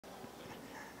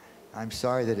I'm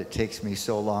sorry that it takes me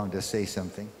so long to say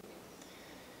something,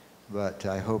 but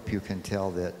I hope you can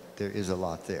tell that there is a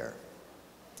lot there.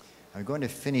 I'm going to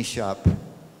finish up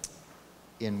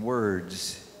in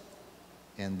words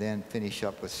and then finish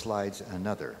up with slides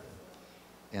another,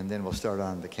 and then we'll start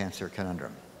on the cancer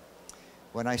conundrum.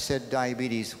 When I said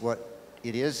diabetes, what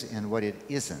it is and what it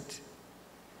isn't.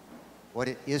 What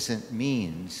it isn't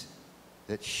means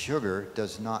that sugar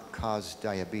does not cause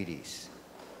diabetes.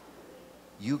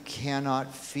 You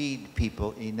cannot feed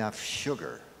people enough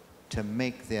sugar to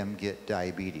make them get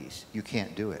diabetes. You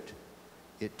can't do it.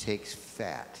 It takes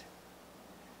fat.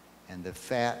 And the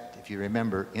fat, if you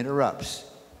remember, interrupts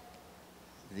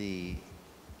the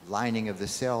lining of the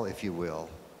cell, if you will,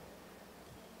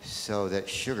 so that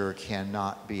sugar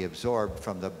cannot be absorbed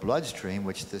from the bloodstream,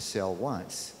 which the cell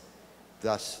wants,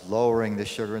 thus lowering the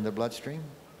sugar in the bloodstream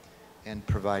and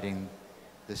providing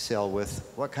the cell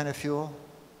with what kind of fuel?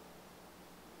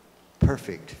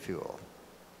 Perfect fuel.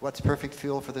 What's perfect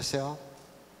fuel for the cell?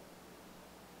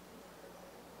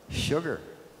 Sugar.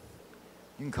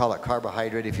 You can call it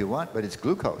carbohydrate if you want, but it's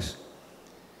glucose.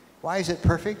 Why is it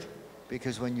perfect?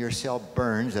 Because when your cell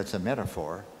burns, that's a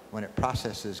metaphor, when it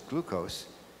processes glucose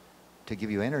to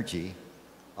give you energy,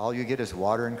 all you get is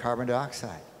water and carbon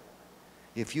dioxide.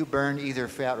 If you burn either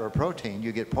fat or protein,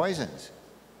 you get poisons.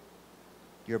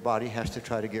 Your body has to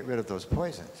try to get rid of those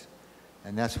poisons.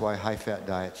 And that's why high-fat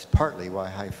diets, partly why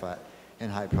high-fat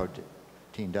and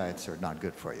high-protein diets are not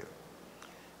good for you.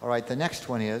 All right, the next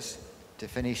one is, to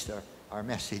finish our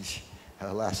message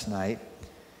last night,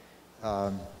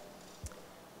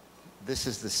 this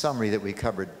is the summary that we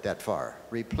covered that far.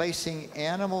 Replacing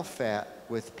animal fat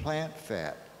with plant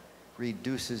fat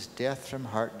reduces death from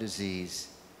heart disease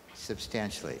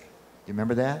substantially. You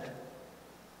remember that?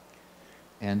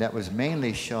 And that was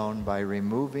mainly shown by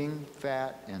removing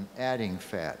fat and adding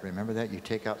fat. Remember that? You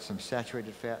take out some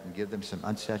saturated fat and give them some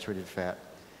unsaturated fat,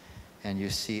 and you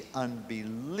see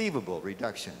unbelievable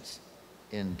reductions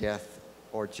in death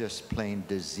or just plain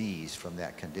disease from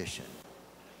that condition.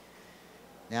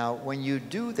 Now, when you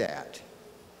do that,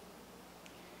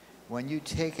 when you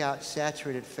take out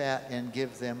saturated fat and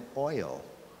give them oil,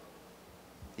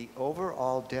 the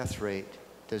overall death rate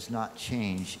does not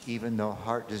change, even though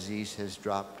heart disease has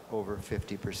dropped over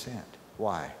 50%.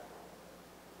 Why?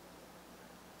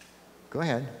 Go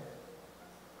ahead.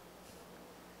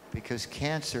 Because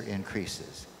cancer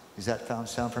increases. Does that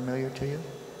sound familiar to you?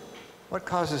 What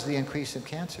causes the increase of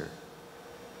cancer?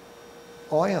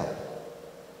 Oil.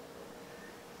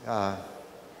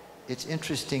 It's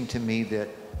interesting to me that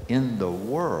in the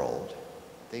world,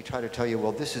 they try to tell you,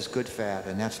 well, this is good fat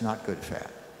and that's not good fat.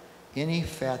 Any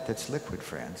fat that's liquid,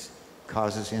 friends,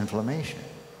 causes inflammation.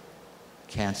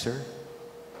 Cancer,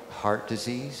 heart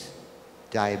disease,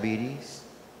 diabetes,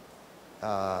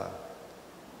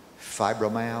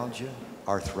 fibromyalgia,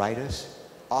 arthritis,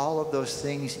 all of those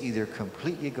things either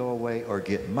completely go away or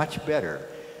get much better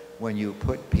when you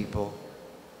put people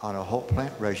on a whole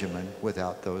plant regimen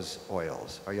without those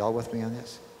oils. Are you all with me on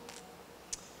this?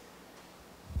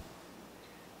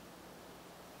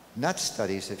 Nut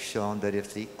studies have shown that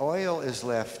if the oil is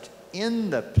left in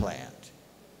the plant,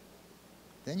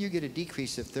 then you get a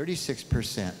decrease of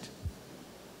 36%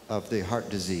 of the heart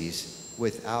disease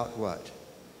without what?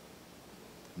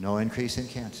 No increase in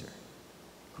cancer.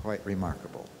 Quite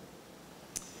remarkable.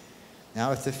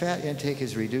 Now, if the fat intake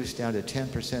is reduced down to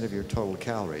 10% of your total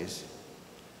calories,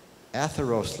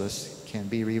 atherosclerosis can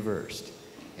be reversed.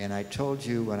 And I told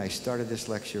you when I started this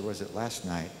lecture, was it last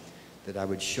night, that I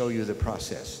would show you the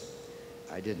process.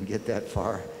 I didn't get that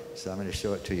far, so I'm going to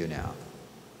show it to you now.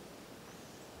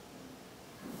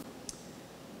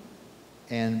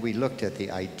 And we looked at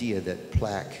the idea that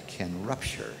plaque can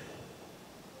rupture,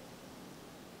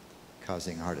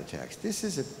 causing heart attacks. This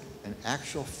is an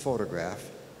actual photograph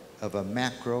of a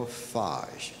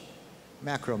macrophage.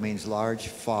 Macro means large,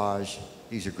 phage,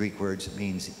 these are Greek words, it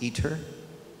means eater.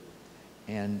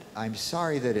 And I'm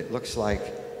sorry that it looks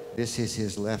like this is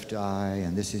his left eye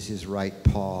and this is his right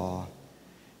paw.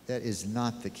 That is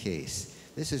not the case.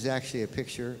 This is actually a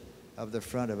picture of the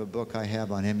front of a book I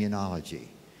have on immunology.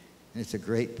 And it's a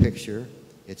great picture.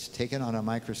 It's taken on a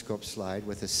microscope slide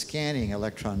with a scanning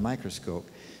electron microscope,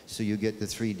 so you get the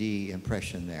 3D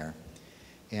impression there.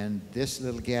 And this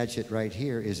little gadget right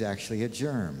here is actually a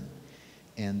germ.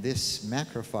 And this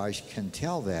macrophage can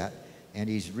tell that, and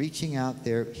he's reaching out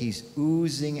there, he's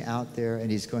oozing out there,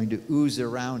 and he's going to ooze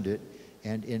around it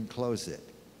and enclose it.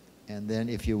 And then,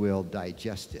 if you will,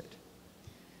 digest it.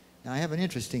 Now, I have an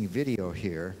interesting video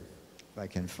here, if I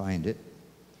can find it,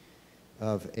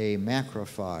 of a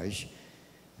macrophage.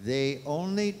 They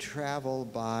only travel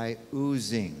by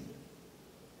oozing.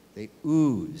 They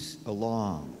ooze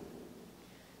along.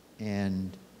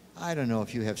 And I don't know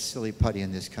if you have silly putty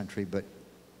in this country, but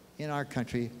in our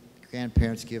country,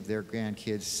 grandparents give their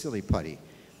grandkids silly putty.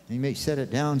 And you may set it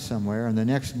down somewhere, and the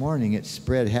next morning it's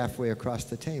spread halfway across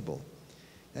the table.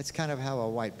 That's kind of how a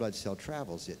white blood cell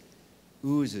travels. It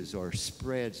oozes or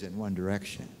spreads in one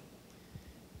direction.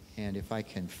 And if I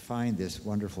can find this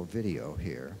wonderful video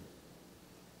here,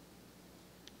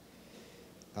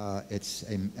 it's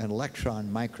an electron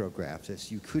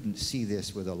micrograph. You couldn't see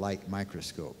this with a light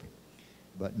microscope.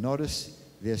 But notice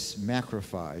this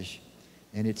macrophage,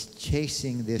 and it's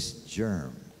chasing this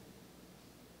germ.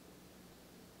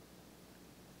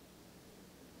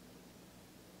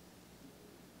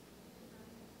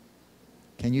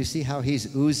 Can you see how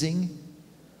he's oozing?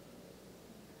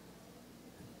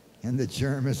 And the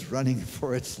germ is running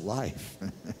for its life.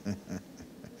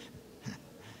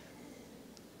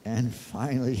 And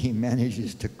finally, he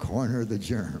manages to corner the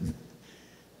germ.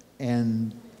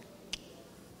 And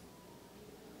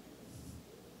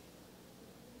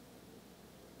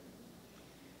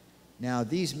now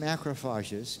these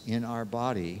macrophages in our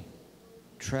body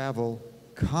travel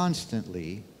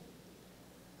constantly.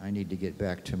 I need to get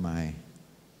back to my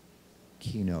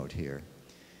keynote here.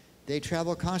 They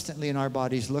travel constantly in our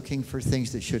bodies looking for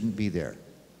things that shouldn't be there.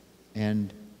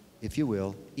 And, if you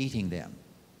will, eating them.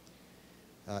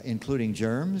 Including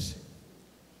germs,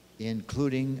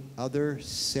 including other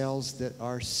cells that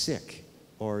are sick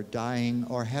or dying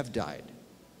or have died.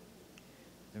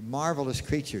 They're marvelous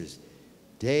creatures.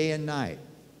 Day and night,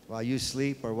 while you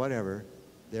sleep or whatever,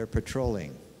 they're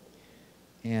patrolling.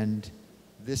 And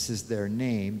this is their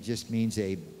name, just means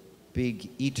a big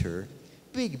eater.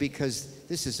 Big because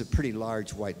this is a pretty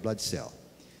large white blood cell.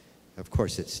 Of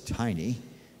course, it's tiny,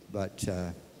 but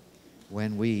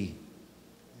when we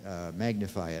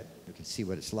magnify it, you can see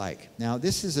what it's like. Now,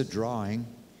 this is a drawing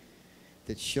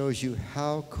that shows you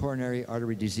how coronary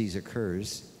artery disease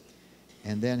occurs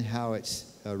and then how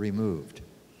it's removed.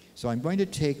 So I'm going to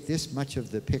take this much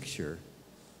of the picture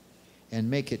and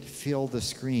make it fill the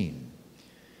screen.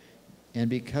 And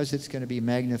because it's going to be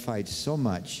magnified so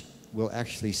much, we'll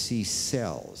actually see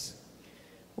cells.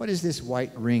 What is this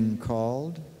white ring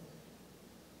called?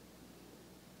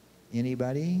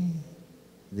 Anybody?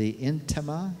 The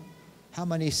intima. How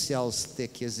many cells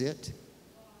thick is it?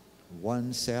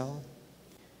 One cell.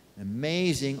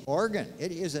 Amazing organ.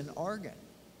 It is an organ.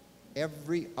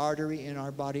 Every artery in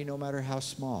our body, no matter how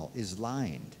small, is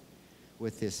lined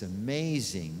with this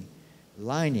amazing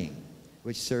lining,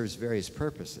 which serves various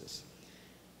purposes.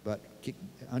 But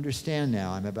understand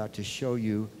now, I'm about to show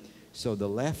you, so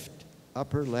the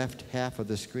upper left half of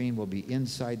the screen will be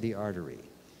inside the artery.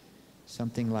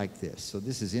 Something like this. So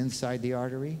this is inside the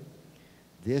artery.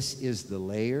 This is the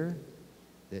layer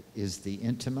that is the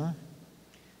intima.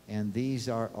 And these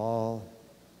are all,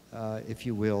 if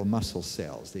you will, muscle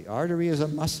cells. The artery is a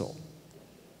muscle.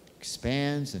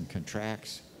 Expands and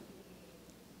contracts.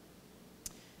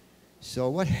 So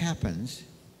what happens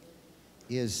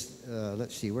is,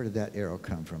 let's see, where did that arrow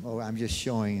come from? Oh, I'm just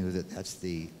showing you that that's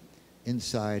the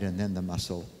inside and then the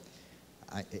muscle.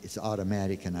 It's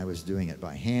automatic, and I was doing it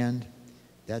by hand.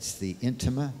 That's the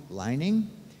intima lining.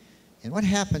 And what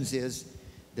happens is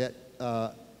that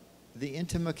the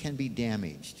intima can be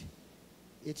damaged.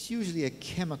 It's usually a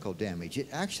chemical damage. It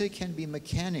actually can be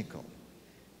mechanical,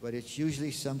 but it's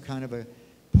usually some kind of a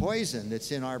poison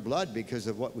that's in our blood because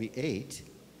of what we ate,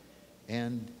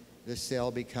 and the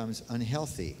cell becomes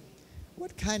unhealthy.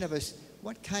 What kind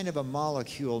of a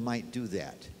molecule might do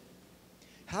that?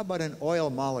 How about an oil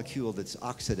molecule that's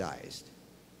oxidized?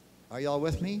 Are y'all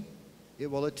with me? It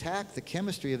will attack the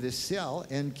chemistry of this cell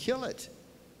and kill it,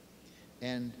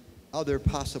 and other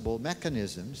possible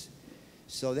mechanisms.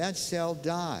 So that cell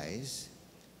dies,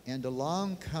 and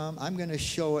along come, I'm going to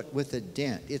show it with a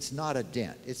dent. It's not a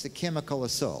dent. It's a chemical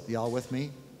assault. Y'all with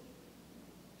me?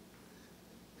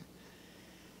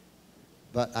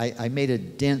 But I made a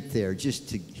dent there just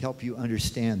to help you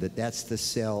understand that that's the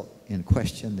cell in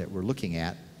question that we're looking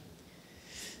at.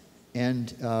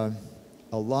 And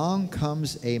along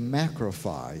comes a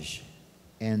macrophage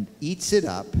and eats it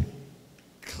up,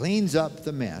 cleans up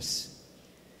the mess,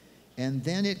 and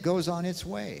then it goes on its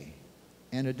way.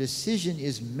 And a decision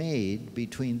is made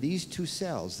between these two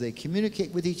cells. They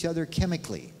communicate with each other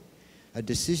chemically. A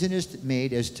decision is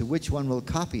made as to which one will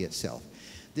copy itself.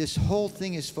 This whole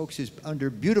thing is, folks, is under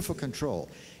beautiful control.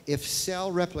 If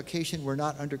cell replication were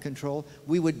not under control,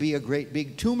 we would be a great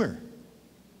big tumor.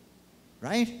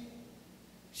 Right?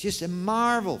 It's just a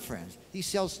marvel, friends. These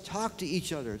cells talk to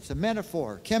each other. It's a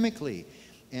metaphor, chemically.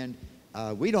 And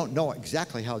we don't know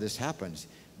exactly how this happens,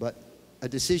 but a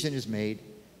decision is made,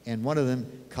 and one of them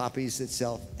copies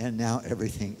itself, and now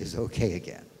everything is okay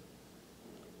again.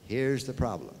 Here's the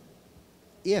problem.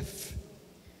 If,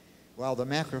 while the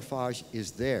macrophage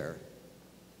is there,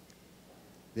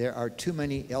 there are too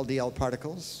many LDL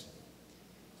particles.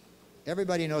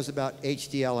 Everybody knows about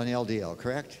HDL and LDL,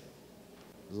 correct?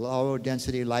 Low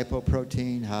density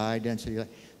lipoprotein, high density.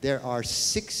 There are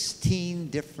 16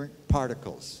 different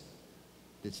particles.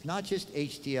 It's not just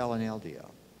HDL and LDL.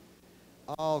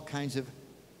 All kinds of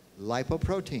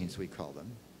lipoproteins, we call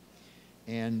them.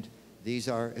 And these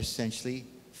are essentially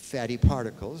fatty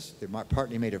particles. They're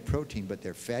partly made of protein, but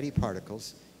they're fatty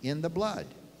particles in the blood.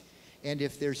 And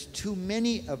if there's too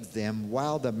many of them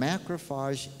while the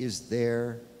macrophage is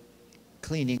there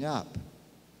cleaning up,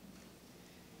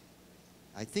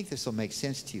 I think this will make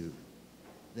sense to you.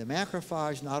 The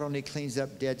macrophage not only cleans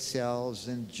up dead cells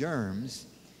and germs,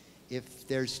 if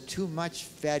there's too much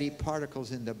fatty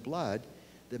particles in the blood,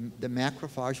 the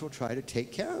macrophage will try to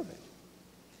take care of it.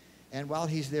 And while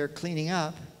he's there cleaning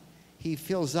up, he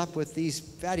fills up with these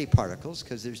fatty particles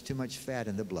because there's too much fat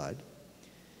in the blood,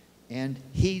 and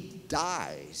he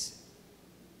dies.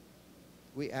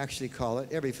 We actually call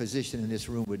it, every physician in this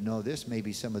room would know this,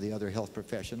 maybe some of the other health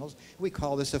professionals, we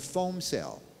call this a foam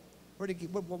cell.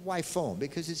 Why foam?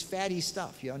 Because it's fatty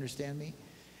stuff, you understand me?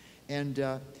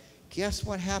 And guess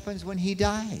what happens when he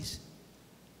dies?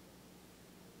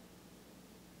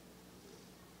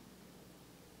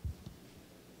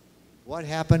 What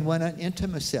happened when an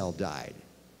intima cell died?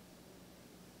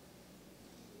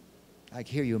 I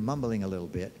hear you mumbling a little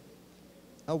bit.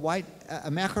 A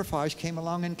macrophage came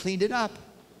along and cleaned it up.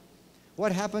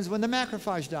 What happens when the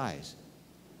macrophage dies?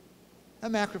 A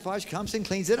macrophage comes and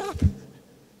cleans it up.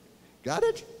 Got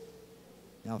it?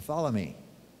 Now follow me.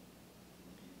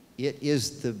 It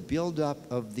is the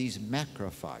buildup of these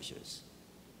macrophages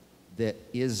that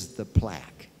is the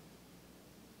plaque.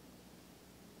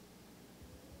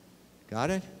 Got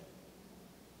it?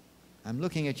 I'm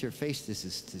looking at your face to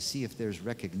see if there's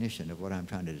recognition of what I'm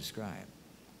trying to describe.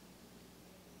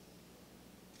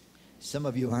 Some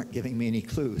of you aren't giving me any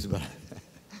clues, but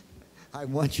I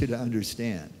want you to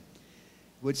understand.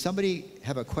 Would somebody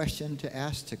have a question to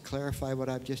ask to clarify what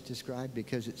I've just described,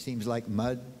 because it seems like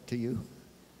mud to you?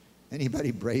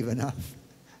 Anybody brave enough?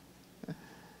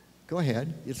 Go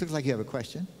ahead. It looks like you have a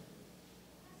question.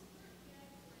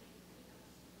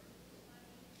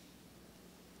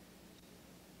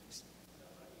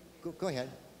 Go ahead.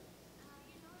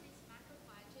 You know, these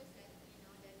macrophages that,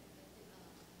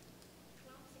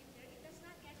 clumps in there, it does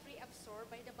not get reabsorbed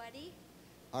by the body?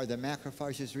 Are the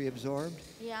macrophages reabsorbed?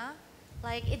 Yeah,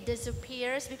 like it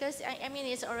disappears because, I mean,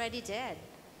 it's already dead,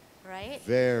 right?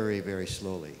 Very, very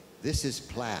slowly. This is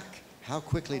plaque. How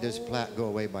quickly does plaque go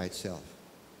away by itself?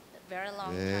 Very long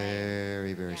time.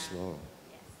 Very, very slow.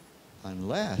 Yes.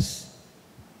 Unless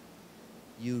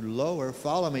you lower,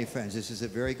 follow me friends, this is a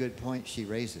very good point she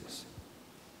raises.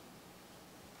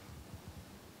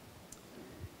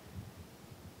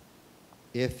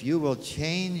 If you will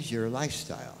change your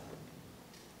lifestyle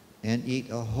and eat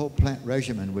a whole plant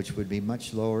regimen, which would be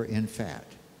much lower in fat,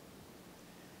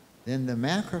 then the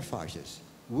macrophages,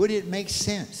 would it make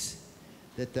sense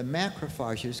that the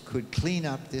macrophages could clean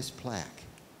up this plaque?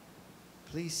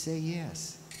 Please say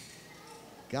yes.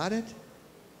 Got it?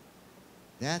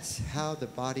 That's how the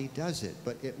body does it.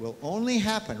 But it will only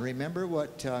happen. Remember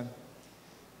what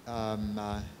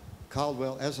Caldwell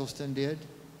Esselstyn did?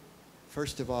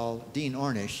 First of all, Dean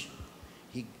Ornish.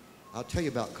 I'll tell you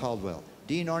about Caldwell.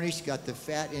 Dean Ornish got the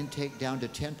fat intake down to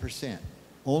 10%.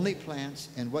 Only plants,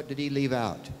 and what did he leave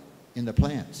out in the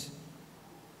plants?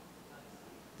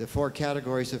 The 4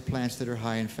 categories of plants that are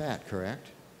high in fat, correct?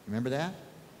 Remember that?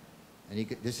 And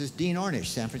this is Dean Ornish,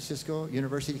 San Francisco,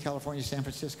 University of California, San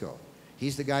Francisco.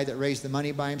 He's the guy that raised the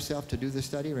money by himself to do the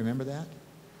study, remember that?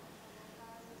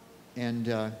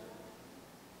 And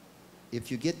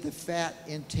if you get the fat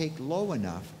intake low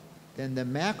enough, then the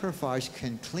macrophage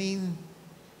can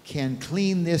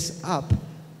clean this up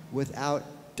without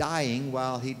dying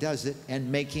while he does it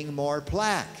and making more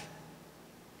plaque.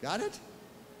 Got it?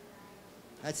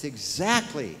 That's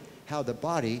exactly how the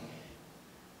body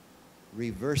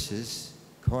reverses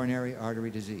coronary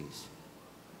artery disease.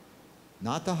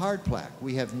 Not the hard plaque.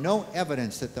 We have no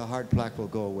evidence that the hard plaque will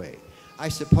go away. I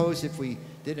suppose if we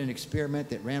did an experiment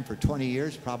that ran for 20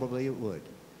 years, probably it would.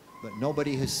 But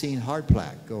nobody has seen hard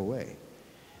plaque go away.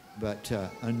 But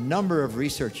a number of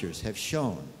researchers have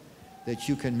shown that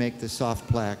you can make the soft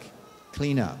plaque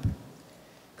clean up.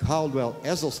 Caldwell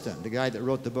Esselstyn, the guy that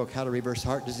wrote the book How to Reverse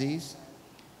Heart Disease,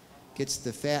 gets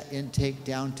the fat intake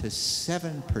down to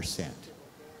 7%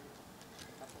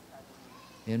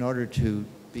 in order to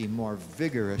be more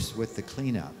vigorous with the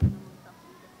cleanup.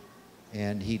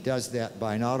 And he does that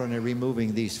by not only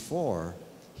removing these 4,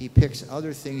 he picks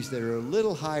other things that are a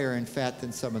little higher in fat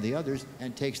than some of the others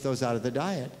and takes those out of the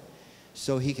diet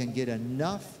so he can get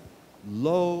enough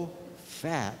low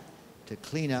fat to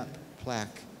clean up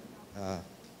plaque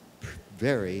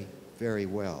very, very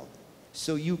well.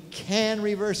 So you can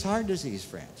reverse heart disease,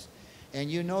 friends. And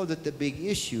you know that the big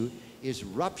issue is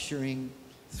rupturing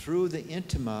through the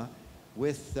intima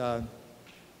with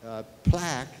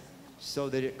plaque so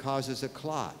that it causes a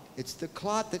clot. It's the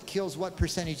clot that kills what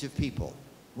percentage of people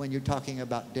when you're talking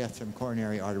about death from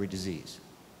coronary artery disease?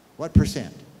 What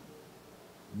percent?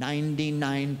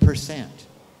 99%.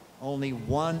 Only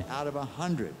 1 out of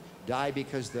 100 die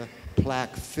because the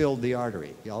plaque filled the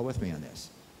artery. Y'all with me on this?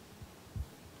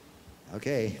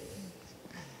 Okay.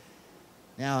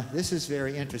 Now, this is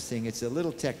very interesting. It's a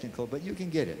little technical, but you can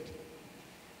get it.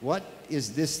 What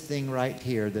is this thing right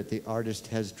here that the artist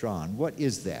has drawn? What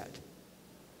is that?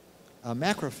 A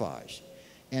macrophage.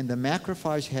 And the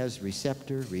macrophage has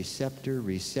receptor, receptor,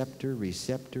 receptor,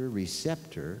 receptor,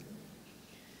 receptor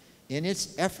in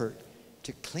its effort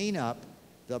to clean up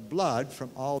the blood from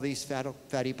all these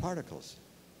fatty particles.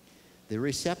 The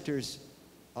receptors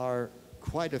are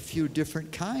quite a few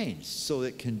different kinds so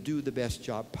it can do the best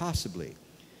job possibly.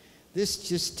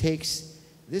 This takes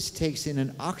in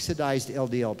an oxidized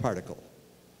LDL particle.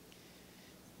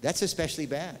 That's especially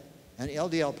bad. An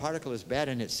LDL particle is bad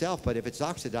in itself, but if it's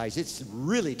oxidized, it's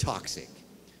really toxic.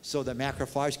 So the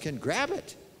macrophage can grab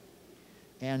it.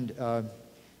 And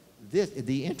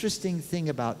the interesting thing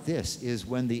about this is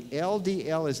when the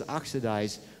LDL is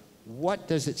oxidized, what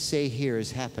does it say here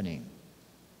is happening?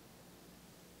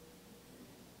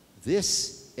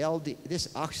 This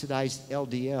oxidized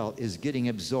LDL is getting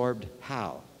absorbed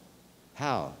how?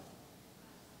 How?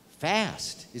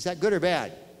 Fast. Is that good or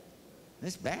bad?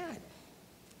 It's bad.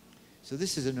 So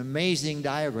this is an amazing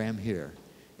diagram here.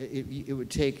 It would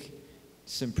take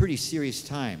some pretty serious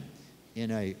time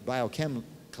in a biochem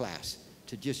class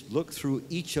to just look through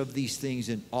each of these things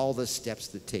and all the steps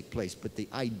that take place. But the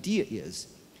idea is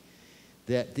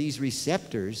that these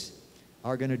receptors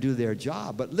are going to do their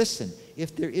job. But listen,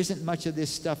 if there isn't much of this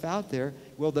stuff out there,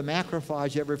 will the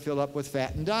macrophage ever fill up with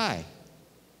fat and die?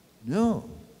 No.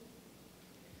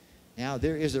 Now,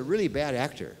 there is a really bad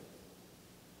actor.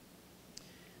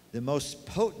 The most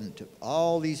potent of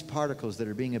all these particles that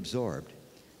are being absorbed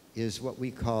is what we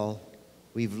call,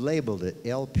 we've labeled it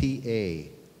LPA,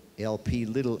 LP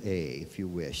little a, if you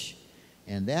wish.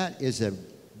 And that is a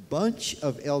bunch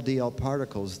of LDL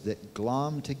particles that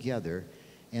glom together,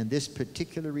 and this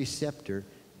particular receptor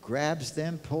grabs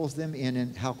them, pulls them in,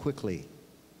 and how quickly?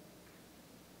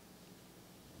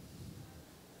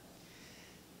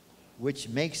 Which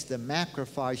makes the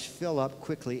macrophage fill up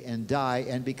quickly and die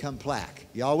and become plaque.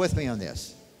 Y'all with me on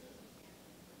this?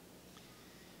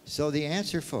 So the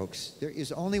answer, folks, there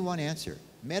is only one answer.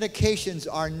 Medications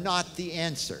are not the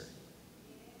answer.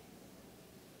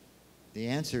 The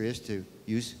answer is to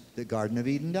use the Garden of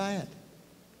Eden diet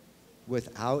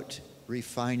without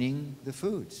refining the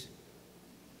foods.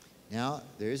 Now,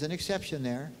 there is an exception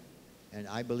there, and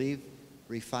I believe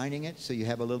refining it so you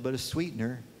have a little bit of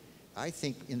sweetener. I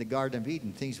think in the Garden of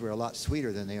Eden, things were a lot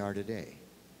sweeter than they are today.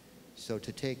 So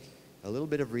to take a little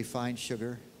bit of refined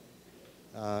sugar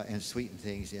and sweeten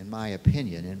things, in my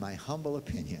opinion, in my humble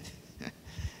opinion,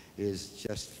 is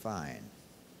just fine.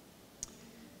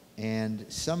 And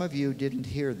some of you didn't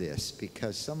hear this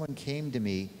because someone came to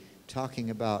me talking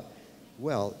about,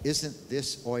 well, isn't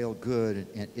this oil good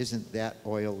and isn't that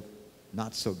oil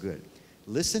not so good?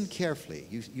 Listen carefully.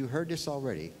 You heard this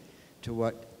already to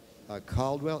what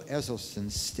Caldwell Esselstyn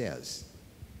says.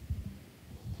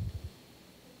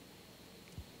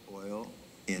 Oil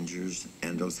injures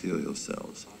endothelial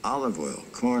cells. Olive oil,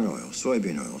 corn oil,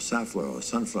 soybean oil, safflower oil,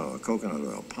 sunflower, coconut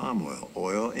oil, palm oil,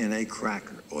 oil in a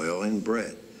cracker, oil in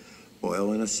bread,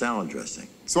 oil in a salad dressing.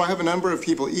 So I have a number of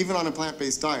people, even on a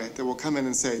plant-based diet, that will come in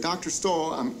and say, Dr.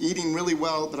 Stoll, I'm eating really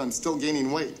well, but I'm still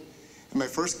gaining weight. And my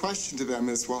first question to them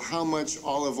is, well, how much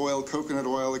olive oil, coconut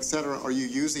oil, etc. are you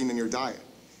using in your diet?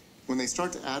 When they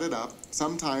start to add it up,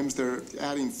 sometimes they're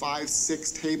adding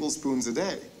 5-6 tablespoons a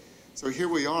day. So here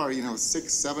we are,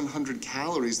 600-700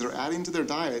 calories they're adding to their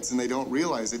diets, and they don't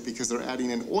realize it because they're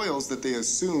adding in oils that they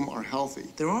assume are healthy.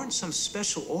 There aren't some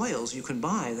special oils you can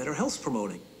buy that are health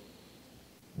promoting.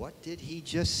 What did he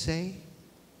just say?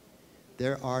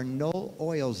 There are no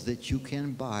oils that you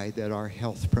can buy that are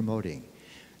health promoting.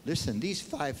 Listen, these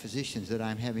 5 physicians that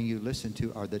I'm having you listen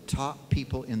to are the top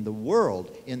people in the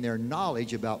world in their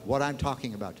knowledge about what I'm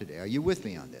talking about today. Are you with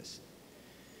me on this?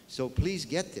 So please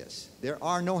get this. There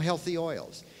are no healthy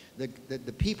oils. The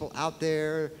people out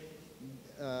there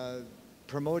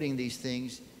promoting these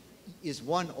things, is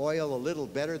one oil a little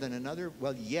better than another?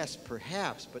 Well, yes,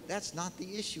 perhaps, but that's not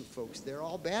the issue, folks. They're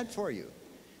all bad for you.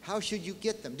 How should you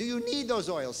get them? Do you need those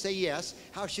oils? Say yes.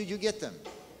 How should you get them?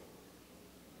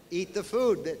 Eat the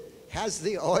food that has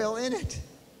the oil in it.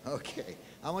 Okay.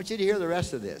 I want you to hear the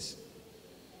rest of this.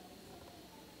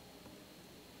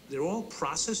 They're all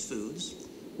processed foods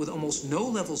with almost no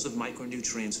levels of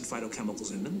micronutrients and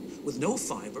phytochemicals in them, with no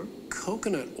fiber.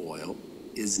 Coconut oil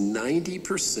is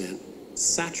 90%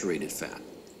 saturated fat.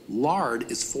 Lard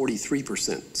is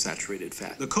 43% saturated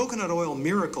fat. The coconut oil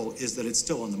miracle is that it's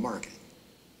still on the market.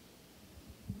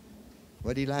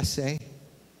 What did he last say?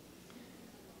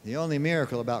 The only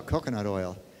miracle about coconut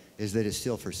oil is that it's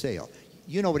still for sale.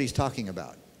 You know what he's talking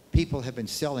about. People have been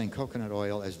selling coconut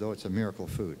oil as though it's a miracle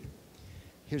food.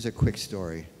 Here's a quick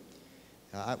story.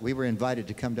 We were invited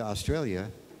to come to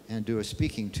Australia and do a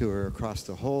speaking tour across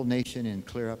the whole nation and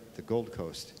clear up the Gold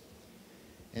Coast.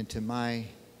 And to my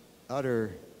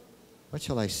utter, what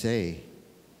shall I say,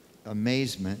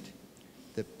 amazement,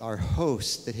 that our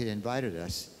hosts that had invited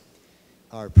us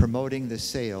are promoting the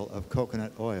sale of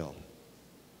coconut oil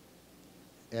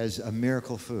as a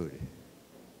miracle food.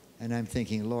 And I'm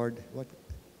thinking, Lord,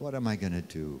 what am I going to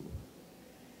do?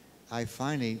 I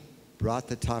finally brought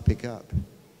the topic up.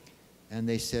 And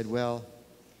they said, well,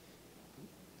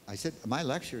 I said, my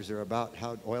lectures are about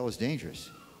how oil is dangerous.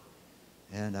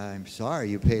 And I'm sorry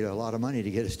you paid a lot of money to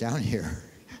get us down here.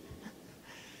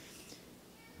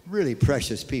 Really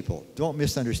precious people. Don't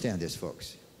misunderstand this,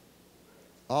 folks.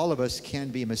 All of us can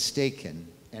be mistaken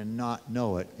and not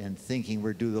know it and thinking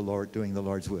we're doing the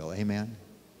Lord's will. Amen?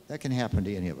 That can happen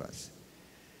to any of us.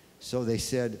 So they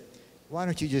said, why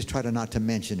don't you just try to not to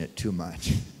mention it too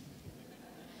much?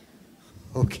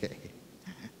 Okay.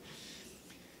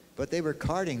 But they were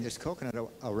carting this coconut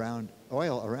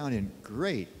oil around in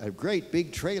a great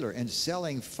big trailer and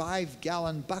selling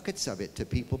 5-gallon buckets of it to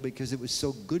people because it was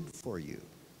so good for you.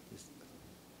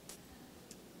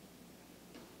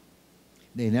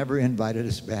 They never invited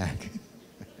us back.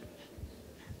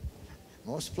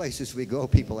 Most places we go,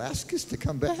 people ask us to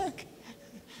come back.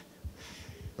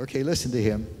 Okay, listen to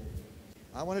him.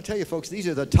 I want to tell you, folks, these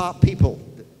are the top people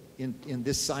in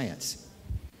this science.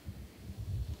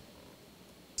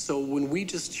 So when we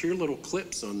just hear little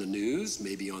clips on the news,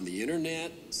 maybe on the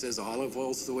internet, says olive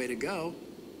oil's the way to go,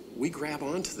 we grab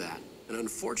onto that. And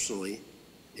unfortunately,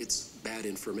 it's bad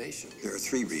information. There are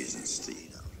 3 reasons to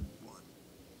eat out. 1.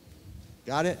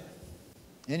 Got it?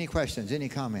 Any questions? Any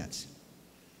comments?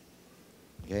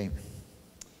 Okay.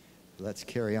 Let's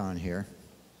carry on here.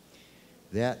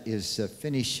 That is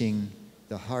finishing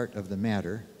the heart of the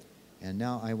matter. And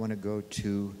now I want to go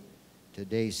to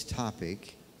today's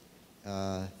topic,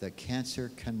 the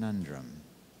cancer conundrum.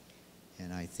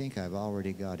 And I think I've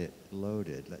already got it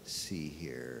loaded. Let's see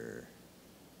here.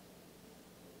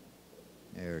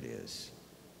 There it is.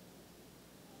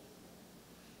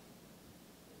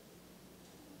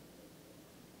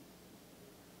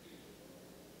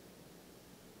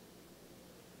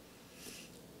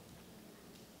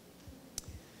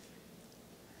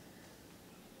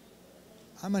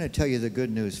 I'm going to tell you the good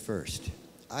news first.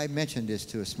 I mentioned this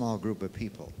to a small group of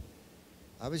people.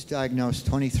 I was diagnosed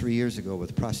 23 years ago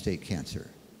with prostate cancer.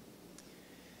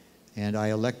 And I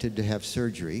elected to have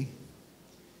surgery.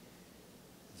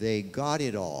 They got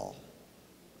it all.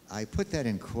 I put that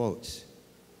in quotes.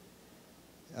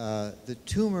 The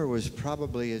tumor was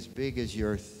probably as big as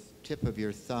your tip of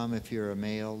your thumb if you're a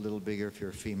male, a little bigger if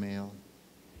you're a female.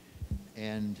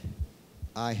 And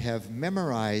I have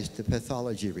memorized the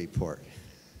pathology report.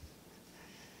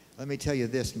 Let me tell you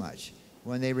this much.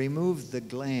 When they removed the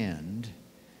gland,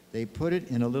 they put it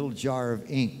in a little jar of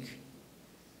ink.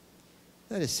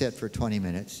 Let it sit for 20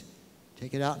 minutes.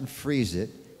 Take it out and freeze it.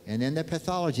 And then the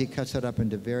pathology cuts it up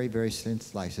into very, very thin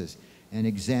slices and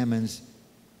examines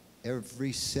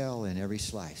every cell in every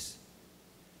slice.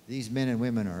 These men and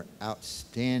women are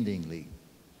outstandingly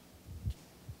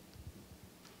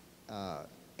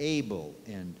able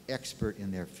and expert in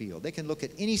their field. They can look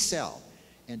at any cell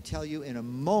and tell you in a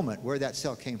moment where that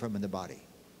cell came from in the body.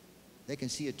 They can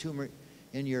see a tumor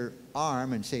in your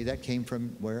arm and say that came from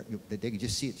where. They can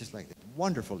just see it just like that.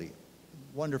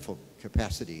 Wonderful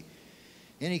capacity.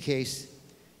 In any case,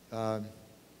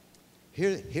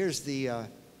 here's the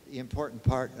important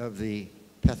part of the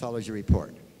pathology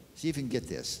report. See if you can get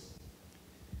this.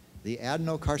 The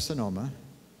adenocarcinoma,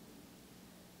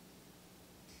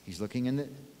 he's looking in the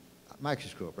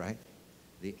microscope, right?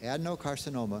 The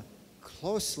adenocarcinoma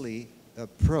closely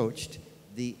approached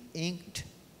the inked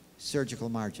surgical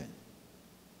margin.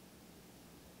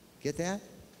 Get that?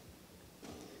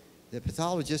 The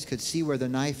pathologist could see where the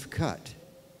knife cut,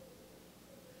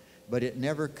 but it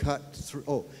never cut through.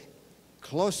 Oh,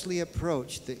 closely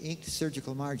approached the inked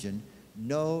surgical margin,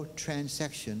 no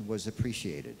transection was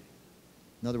appreciated.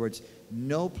 In other words,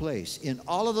 no place in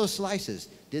all of those slices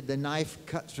did the knife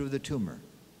cut through the tumor.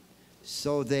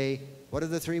 So they, what are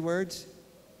the three words?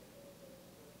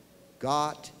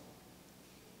 Got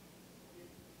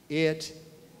it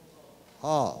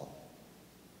all.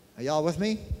 Are y'all with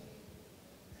me?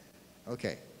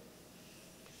 Okay.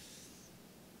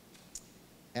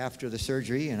 After the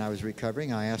surgery and I was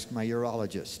recovering, I asked my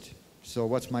urologist, so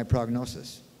what's my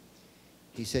prognosis?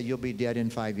 He said, you'll be dead in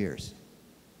 5 years.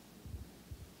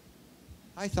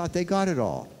 I thought they got it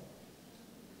all.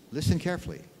 Listen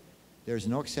carefully. There's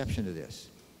no exception to this.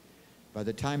 By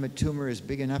the time a tumor is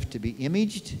big enough to be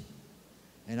imaged,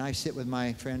 and I sit with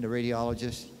my friend, a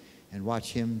radiologist, and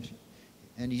watch him,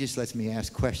 and he just lets me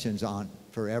ask questions on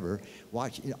forever,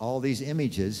 watch all these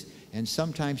images, and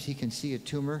sometimes he can see a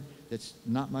tumor that's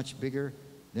not much bigger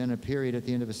than a period at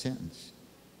the end of a sentence.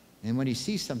 And when he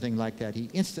sees something like that, he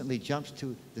instantly jumps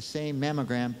to the same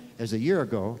mammogram as a year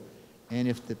ago, and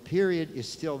if the period is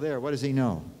still there, what does he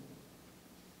know?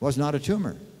 Was not a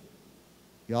tumor.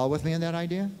 You all with me on that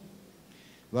idea?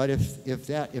 But if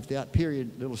that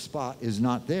period little spot is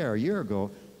not there a year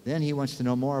ago, then he wants to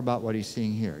know more about what he's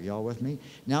seeing here. You all with me?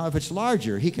 Now, if it's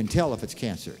larger, he can tell if it's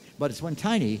cancer. But it's when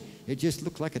tiny, it just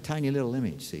looks like a tiny little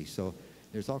image, see? So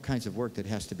there's all kinds of work that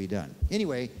has to be done.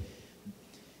 Anyway,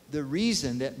 the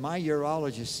reason that my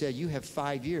urologist said you have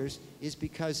 5 years is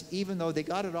because even though they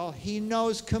got it all, he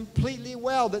knows completely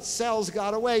well that cells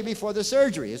got away before the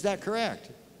surgery. Is that correct?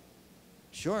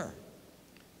 Sure.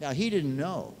 Now, he didn't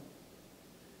know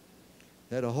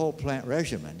that a whole plant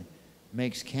regimen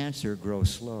makes cancer grow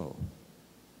slow.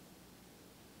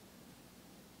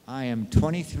 I am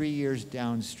 23 years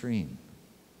downstream.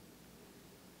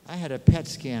 I had a PET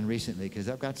scan recently because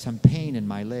I've got some pain in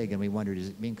my leg, and we wondered, is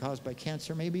it being caused by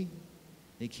cancer maybe?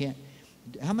 They can't.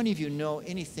 How many of you know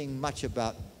anything much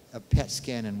about a PET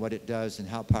scan and what it does and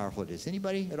how powerful it is?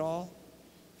 Anybody at all?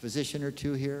 Physician or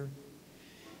two here?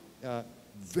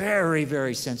 Very,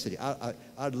 very sensitive.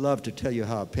 I'd love to tell you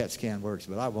how a PET scan works,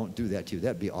 but I won't do that to you.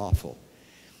 That'd be awful.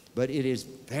 But it is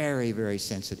very, very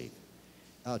sensitive.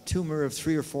 A tumor of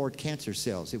 3 or 4 cancer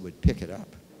cells, it would pick it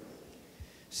up.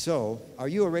 So, are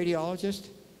you a radiologist?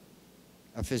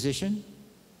 A physician?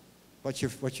 What's your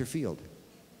field?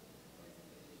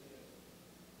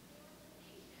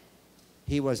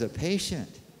 He was a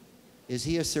patient. Is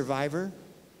he a survivor?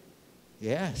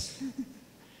 Yes.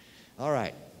 All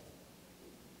right.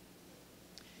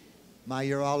 My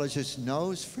urologist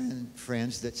knows,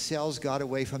 friends, that cells got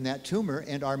away from that tumor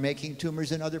and are making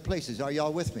tumors in other places. Are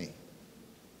y'all with me?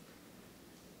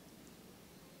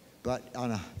 But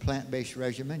on a plant-based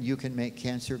regimen, you can make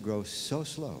cancer grow so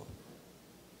slow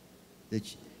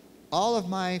that all of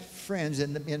my friends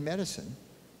in medicine,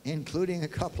 including a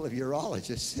couple of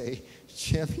urologists, say,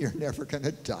 Jim, you're never going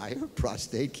to die of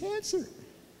prostate cancer.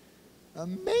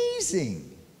 Amazing.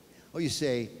 Oh, you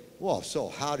say, well, so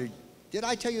how did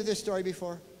I tell you this story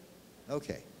before?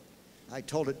 Okay. I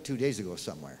told it 2 days ago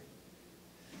somewhere.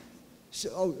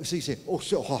 So you say, oh,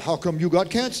 so how come you got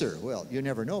cancer? Well, you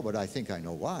never know, but I think I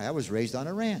know why. I was raised on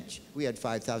a ranch. We had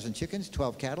 5,000 chickens,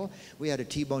 12 cattle. We had a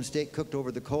T-bone steak cooked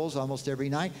over the coals almost every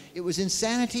night. It was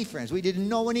insanity, friends. We didn't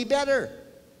know any better.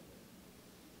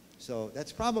 So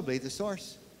that's probably the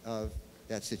source of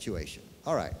that situation.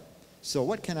 All right. So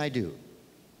what can I do?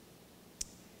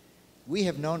 We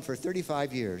have known for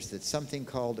 35 years that something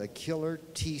called a killer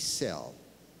T cell,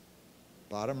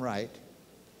 bottom right,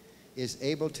 is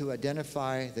able to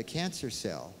identify the cancer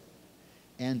cell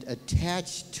and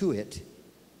attach to it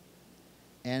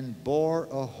and bore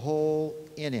a hole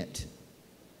in it.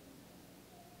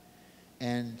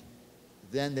 And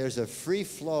then there's a free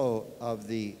flow of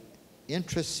the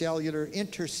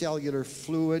intercellular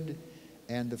fluid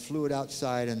and the fluid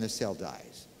outside, and the cell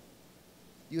dies.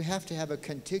 You have to have a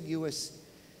contiguous,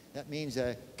 that means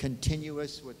a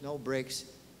continuous with no breaks,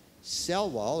 cell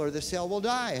wall, or the cell will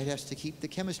die. It has to keep the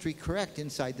chemistry correct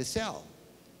inside the cell.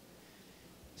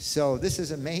 So this is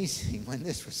amazing when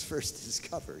this was first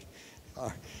discovered.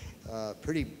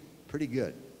 Pretty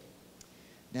good.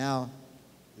 Now,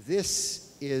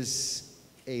 this is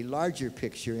a larger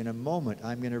picture. In a moment,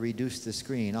 I'm going to reduce the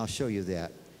screen. I'll show you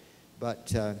that.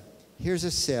 But here's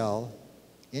a cell,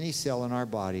 any cell in our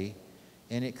body,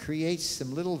 and it creates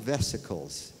some little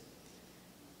vesicles,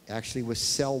 actually with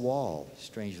cell wall,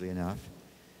 strangely enough,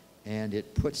 and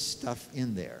it puts stuff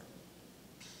in there.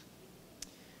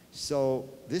 So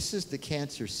this is the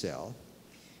cancer cell.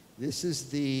 This is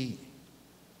the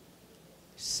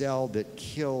cell that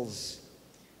kills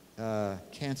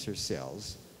cancer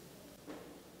cells.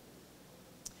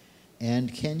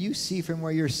 And can you see from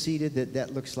where you're seated that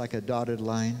that looks like a dotted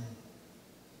line?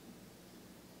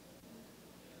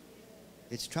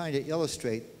 It's trying to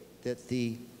illustrate that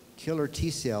the killer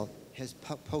T cell has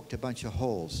poked a bunch of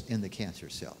holes in the cancer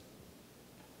cell.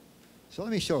 So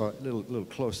let me show a little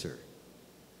closer.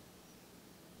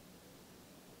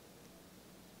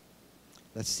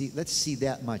 Let's see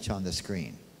that much on the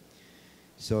screen.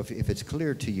 So if it's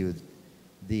clear to you,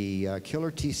 the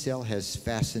killer T cell has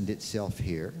fastened itself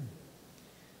here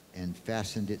and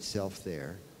fastened itself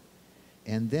there.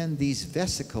 And then these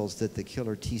vesicles that the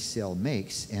killer T cell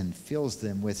makes and fills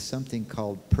them with something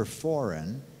called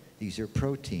perforin. These are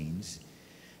proteins.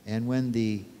 And when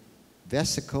the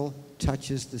vesicle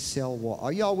touches the cell wall,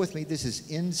 are y'all with me? This is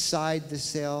inside the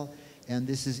cell and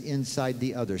this is inside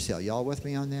the other cell. Y'all with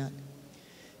me on that?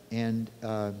 And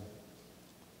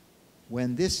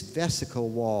when this vesicle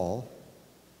wall,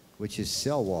 which is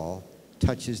cell wall,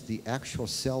 touches the actual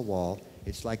cell wall,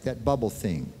 it's like that bubble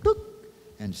thing.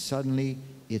 And suddenly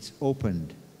it's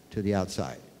opened to the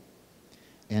outside.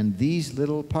 And these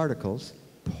little particles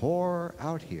pour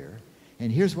out here.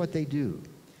 And here's what they do.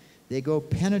 They go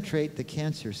penetrate the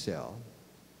cancer cell.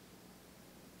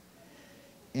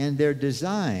 And they're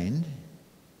designed,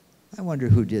 I wonder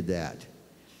who did that.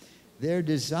 They're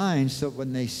designed so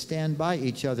when they stand by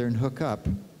each other and hook up,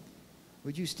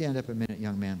 would you stand up a minute,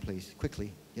 young man, please?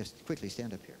 Quickly. Yes, quickly,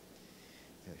 stand up here.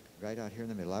 Right out here in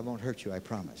the middle. I won't hurt you, I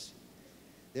promise.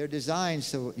 They're designed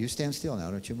so, you stand still now,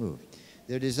 don't you move.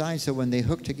 They're designed so when they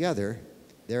hook together,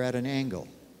 they're at an angle.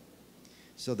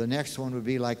 So the next one would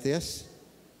be like this,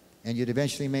 and you'd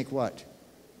eventually make what?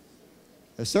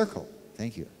 A circle.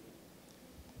 Thank you.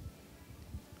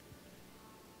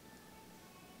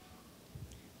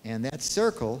 And that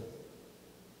circle,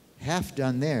 half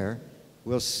done there,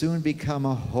 will soon become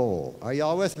a hole. Are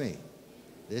y'all with me?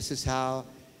 This is how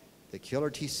the killer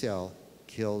T cell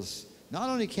kills not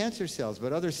only cancer cells,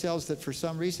 but other cells that for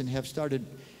some reason have started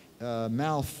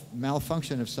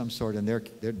malfunction of some sort, and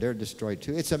they're destroyed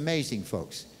too. It's amazing,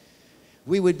 folks.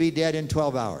 We would be dead in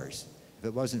 12 hours if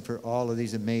it wasn't for all of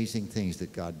these amazing things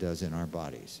that God does in our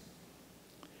bodies.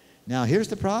 Now, here's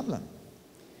the problem.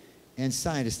 And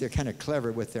scientists, they're kind of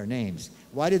clever with their names.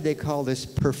 Why did they call this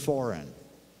perforin?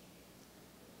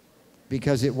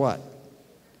 Because it what?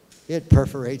 It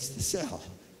perforates the cell.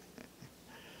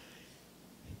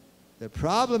 The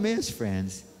problem is,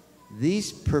 friends,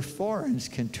 these perforins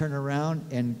can turn around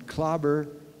and clobber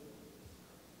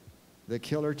the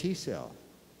killer T cell.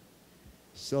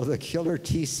 So the killer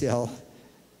T cell,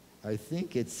 I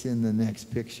think it's in the next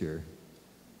picture.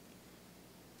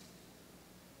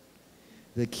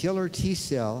 The killer T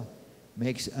cell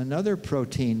makes another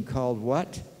protein called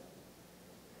what?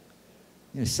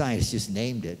 You know, science just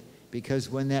named it because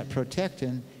when that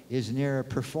protectin is near a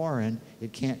perforin,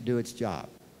 it can't do its job.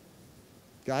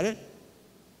 Got it?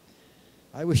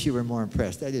 I wish you were more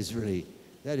impressed. That is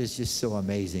just so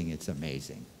amazing. It's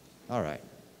amazing. All right.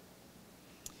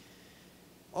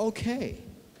 Okay.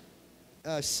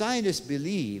 Scientists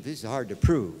believe, this is hard to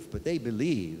prove, but they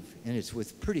believe, and it's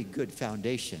with pretty good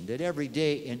foundation, that every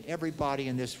day in every body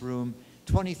in this room,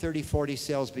 20, 30, 40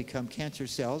 cells become cancer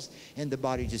cells, and the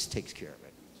body just takes care of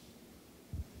it.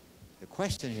 The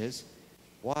question is,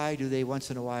 why do they once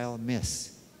in a while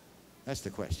miss? That's the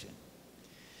question.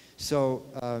 So,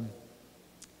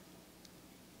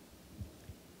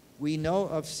 we know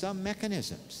of some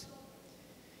mechanisms.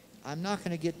 I'm not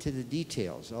going to get to the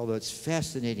details, although it's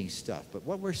fascinating stuff. But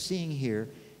what we're seeing here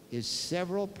is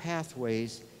several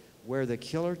pathways where the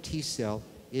killer T cell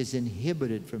is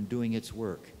inhibited from doing its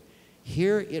work.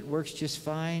 Here it works just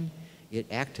fine. It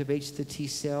activates the T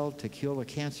cell to kill a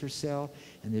cancer cell,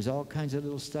 and there's all kinds of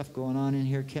little stuff going on in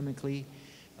here chemically.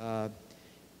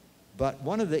 But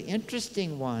one of the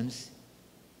interesting ones,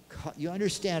 you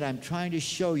understand, I'm trying to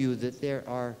show you that there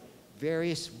are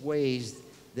various ways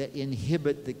that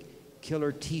inhibit the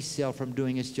killer T cell from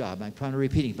doing its job. I'm trying to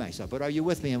repeat myself, but are you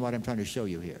with me in what I'm trying to show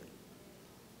you here?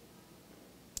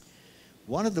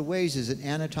 One of the ways is an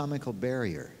anatomical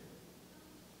barrier.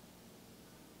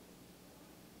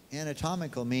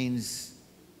 Anatomical means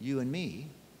you and me,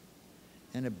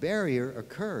 and a barrier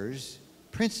occurs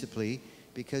principally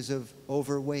because of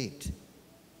overweight.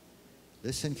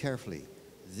 Listen carefully.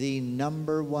 The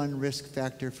 #1 risk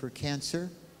factor for cancer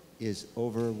is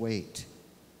overweight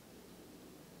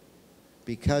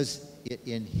because it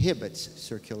inhibits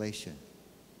circulation.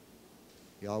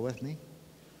 Y'all with me?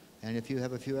 And if you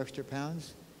have a few extra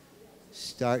pounds,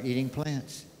 start eating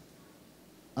plants,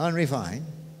 unrefined,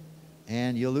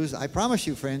 and you'll lose. I promise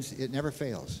you, friends, it never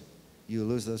fails. You'll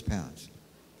lose those pounds.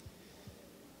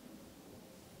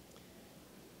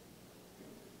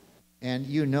 And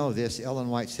you know this, Ellen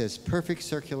White says, perfect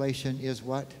circulation is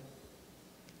what?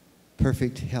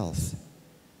 Perfect health.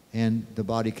 And the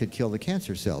body could kill the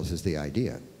cancer cells is the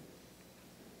idea.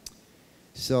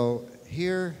 So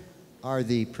here are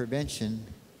the prevention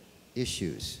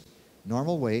issues.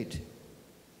 Normal weight,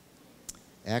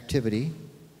 activity,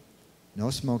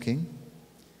 no smoking,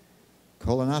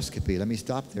 colonoscopy. Let me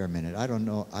stop there a minute. I don't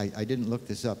know. I didn't look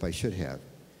this up. I should have.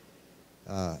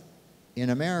 In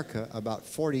America, about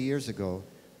 40 years ago,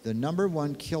 the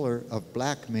 #1 killer of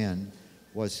black men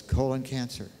was colon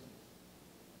cancer.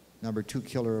 #2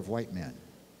 killer of white men.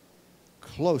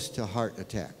 Close to heart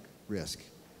attack risk.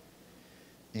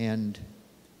 And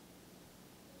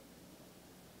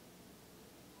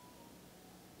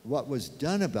what was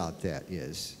done about that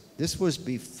is, this was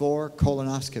before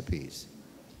colonoscopies.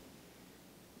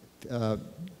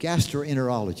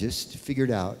 Gastroenterologists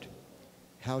figured out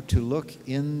how to look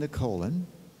in the colon,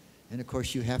 and of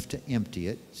course you have to empty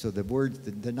it. So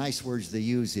the nice words they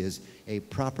use is a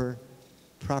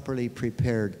properly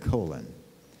prepared colon,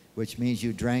 which means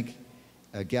you drank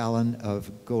a gallon of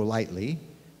Go Lightly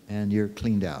and you're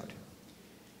cleaned out.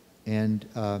 And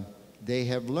they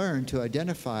have learned to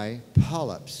identify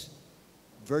polyps.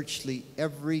 Virtually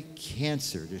every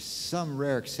cancer, there's some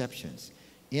rare exceptions,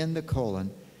 in the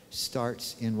colon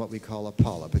starts in what we call a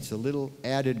polyp. It's a little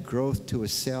added growth to a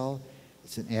cell.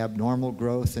 It's an abnormal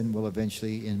growth and will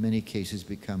eventually, in many cases,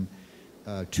 become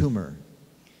a tumor.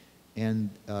 And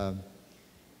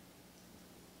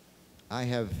I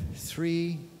have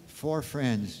 3, 4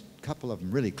 friends, a couple of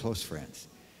them really close friends,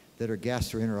 that are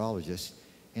gastroenterologists,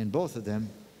 and both of them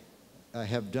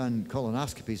have done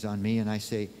colonoscopies on me, and I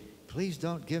say, please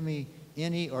don't give me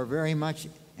any or very much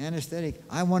anesthetic.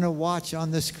 I want to watch on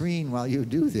the screen while you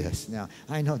do this. Now,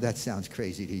 I know that sounds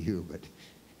crazy to you, but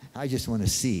I just want to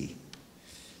see.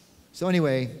 So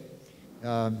anyway,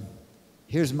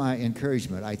 here's my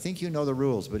encouragement. I think you know the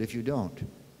rules, but if you don't,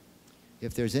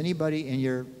 if there's anybody in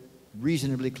your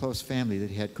reasonably close family that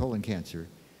had colon cancer,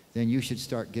 then you should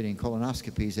start getting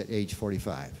colonoscopies at age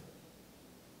 45.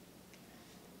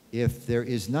 If there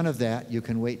is none of that, you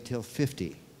can wait till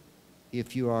 50.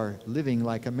 If you are living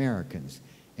like Americans,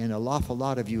 and an awful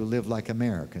lot of you live like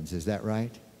Americans, is that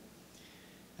right?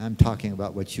 I'm talking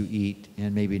about what you eat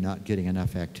and maybe not getting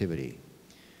enough activity.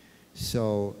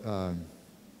 So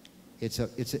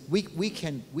we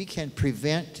can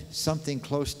prevent something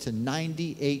close to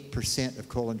 98% of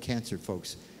colon cancer,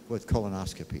 folks, with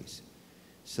colonoscopies.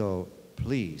 So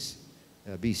please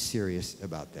be serious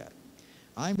about that.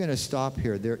 I'm going to stop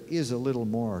here. There is a little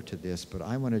more to this, but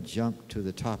I want to jump to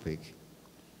the topic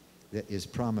that is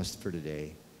promised for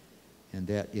today, and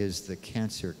that is the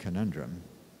cancer conundrum.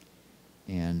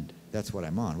 And that's what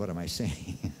I'm on. What am I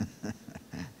saying?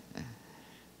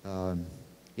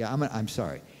 Yeah, I'm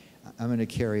sorry. I'm going to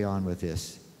carry on with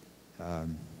this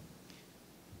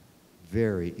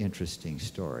very interesting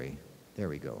story. There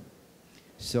we go.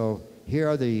 So here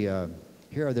are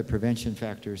the prevention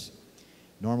factors: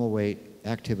 normal weight,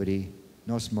 activity,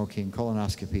 no smoking,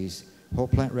 colonoscopies, whole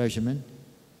plant regimen.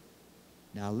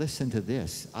 Now listen to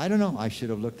this. I don't know, I should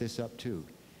have looked this up too.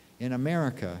 In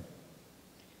America,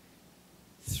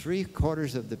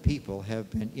 3/4 of the people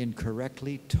have been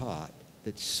incorrectly taught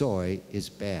that soy is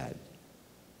bad.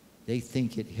 They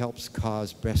think it helps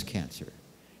cause breast cancer.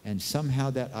 And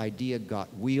somehow that idea got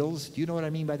wheels. Do you know what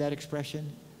I mean by that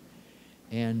expression?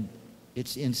 And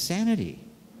it's insanity.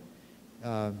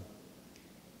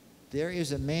 There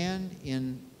is a man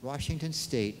in Washington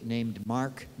State named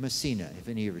Mark Messina, if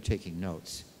any of you are taking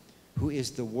notes, who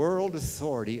is the world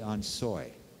authority on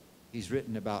soy. He's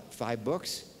written about 5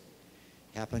 books,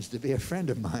 happens to be a friend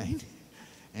of mine.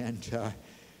 And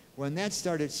when that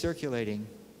started circulating,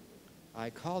 I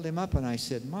called him up and I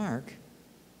said, Mark,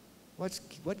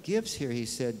 what gives here? He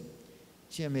said,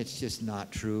 Jim, it's just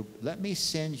not true. Let me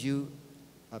send you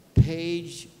a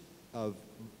page of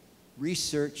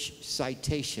research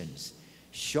citations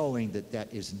showing that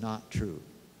that is not true.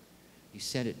 He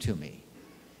sent it to me.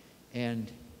 And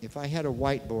if I had a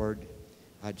whiteboard,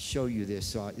 I'd show you this.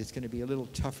 So it's going to be a little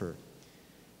tougher.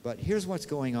 But here's what's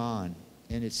going on.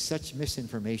 And it's such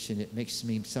misinformation, it makes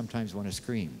me sometimes want to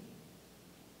scream.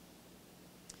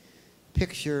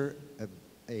 Picture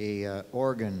a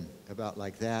organ about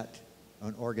like that,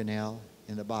 an organelle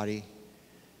in the body.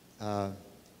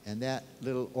 And that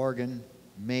little organ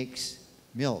makes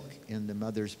milk in the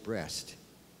mother's breast.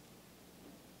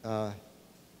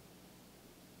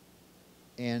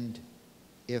 And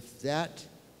if that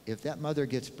mother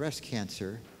gets breast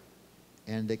cancer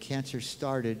and the cancer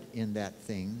started in that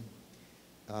thing,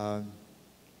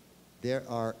 there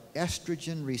are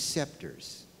estrogen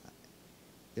receptors.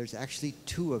 There's actually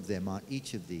 2 of them on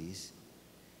each of these.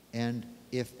 And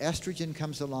if estrogen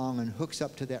comes along and hooks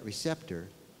up to that receptor,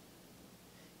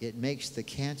 it makes the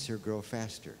cancer grow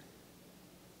faster.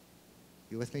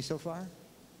 You with me so far?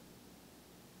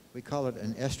 We call it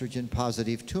an estrogen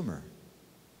positive tumor.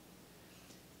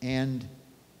 And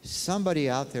somebody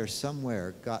out there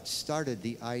somewhere started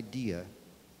the idea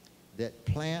that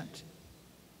plant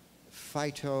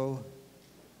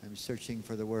I'm searching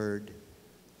for the word,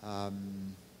 I'll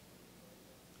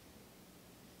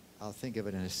think of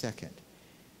it in a second.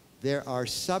 There are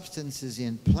substances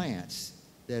in plants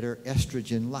that are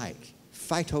estrogen-like,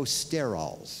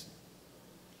 phytosterols.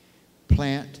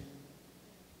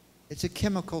 It's a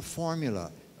chemical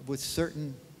formula with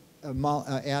certain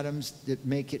atoms that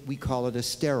make it, we call it a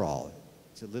sterol.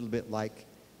 It's a little bit like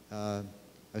a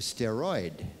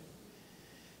steroid.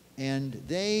 And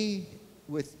they,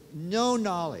 with no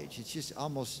knowledge, it's just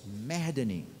almost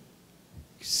maddening,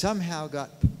 somehow got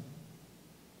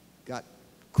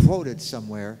quoted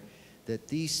somewhere that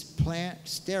these plant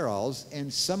sterols,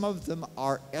 and some of them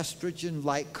are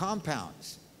estrogen-like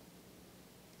compounds.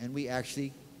 And we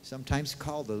actually sometimes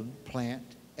call them plant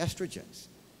estrogens.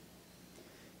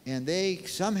 And they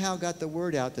somehow got the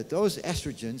word out that those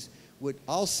estrogens would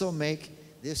also make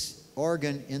this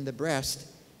organ in the breast,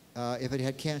 if it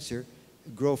had cancer,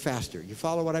 grow faster. You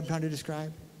follow what I'm trying to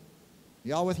describe?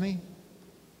 Y'all with me?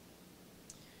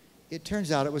 It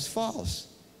turns out it was false.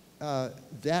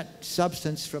 That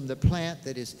substance from the plant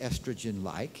that is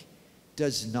estrogen-like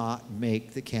does not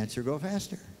make the cancer grow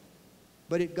faster.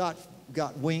 But it got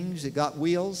wings, it got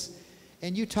wheels,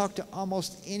 and you talk to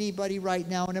almost anybody right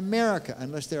now in America,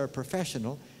 unless they're a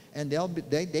professional, and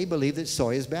they believe that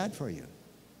soy is bad for you.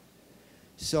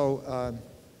 So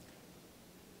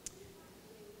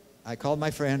I called my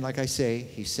friend, like I say.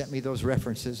 He sent me those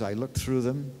references. I looked through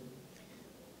them,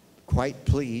 quite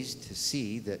pleased to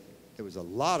see that there was a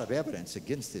lot of evidence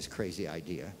against this crazy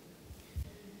idea.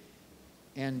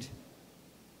 And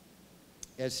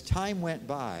as time went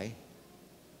by,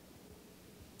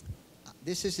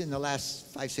 this is in the last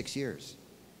 5, 6 years,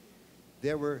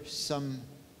 there were some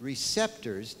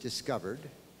receptors discovered.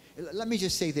 Let me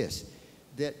just say this,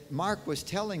 that Mark was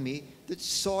telling me that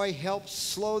soy helps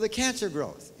slow the cancer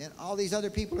growth. And all these other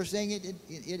people are saying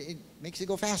it makes it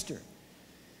go faster.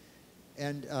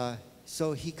 And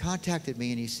so he contacted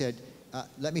me and he said,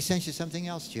 let me send you something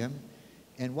else, Jim.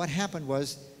 And what happened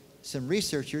was some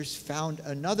researchers found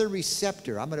another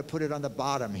receptor. I'm going to put it on the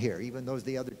bottom here, even though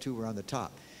the other 2 were on the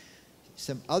top.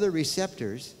 Some other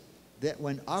receptors that,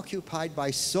 when occupied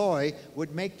by soy,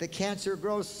 would make the cancer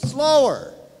grow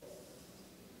slower.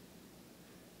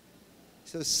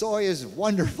 So soy is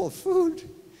wonderful food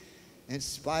in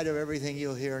spite of everything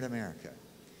you'll hear in America.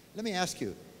 Let me ask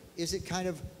you, is it kind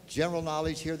of general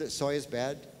knowledge here that soy is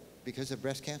bad because of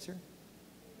breast cancer?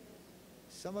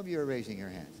 Some of you are raising your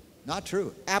hands. Not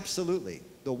true. Absolutely.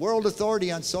 The world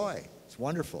authority on soy. It's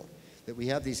wonderful that we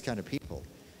have these kind of people.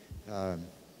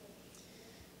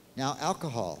 Now,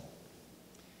 alcohol.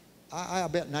 I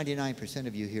bet 99%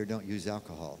 of you here don't use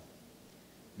alcohol.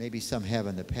 Maybe some have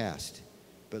in the past.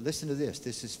 But listen to this.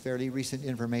 This is fairly recent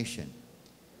information.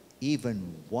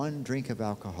 Even 1 drink of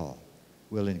alcohol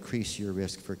will increase your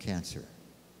risk for cancer.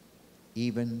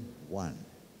 Even 1.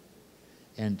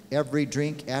 And every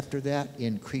drink after that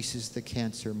increases the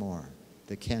cancer more,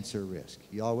 the cancer risk.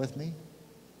 You all with me?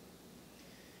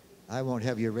 I won't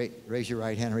have you raise your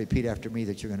right hand and repeat after me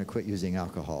that you're going to quit using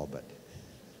alcohol, but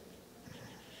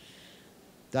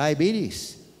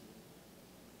diabetes.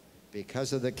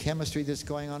 Because of the chemistry that's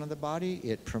going on in the body,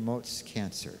 it promotes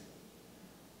cancer,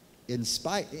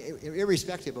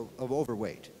 irrespective of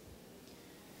overweight.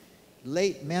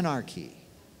 Late menarche.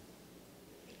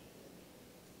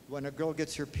 When a girl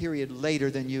gets her period later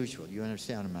than usual. You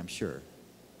understand them, I'm sure.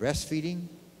 Breastfeeding,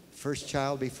 first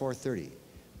child before 30.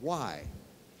 Why?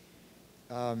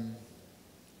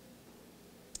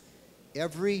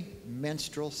 Every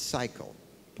menstrual cycle.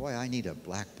 Boy, I need a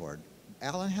blackboard.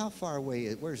 Alan, how far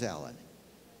away where's Alan?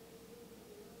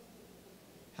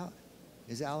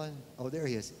 Is Alan? Oh, there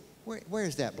he is. Where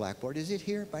is that blackboard? Is it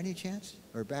here by any chance?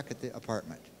 Or back at the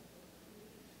apartment?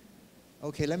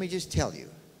 Okay, let me just tell you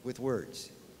with words.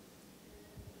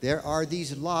 There are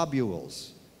these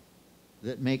lobules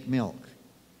that make milk.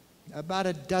 About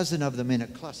a dozen of them in a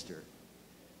cluster.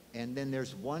 And then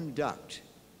there's 1 duct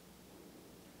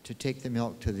to take the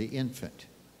milk to the infant.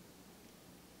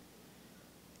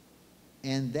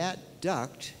 And that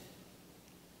duct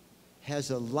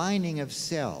has a lining of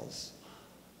cells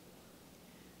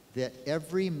that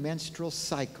every menstrual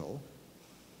cycle,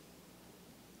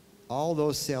 all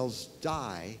those cells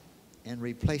die and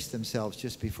replace themselves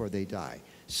just before they die.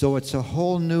 So it's a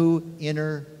whole new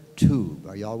inner tube.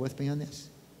 Are y'all with me on this?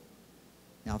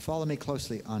 Now follow me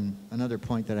closely on another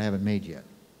point that I haven't made yet.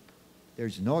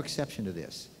 There's no exception to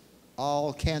this.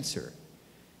 All cancer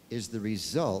is the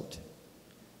result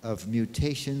of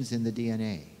mutations in the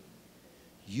DNA.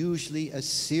 Usually a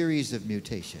series of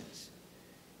mutations.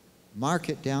 Mark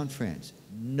it down, friends.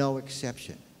 No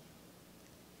exception.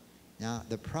 Now,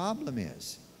 the problem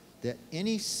is that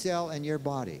any cell in your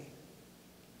body,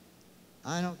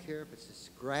 I don't care if it's a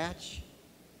scratch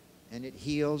and it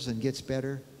heals and gets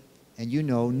better, and you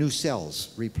know new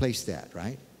cells replace that,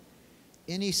 right?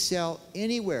 Any cell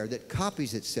anywhere that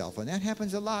copies itself, and that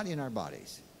happens a lot in our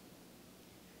bodies,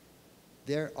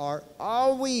 there are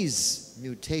always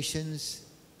mutations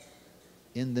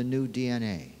in the new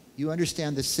DNA. You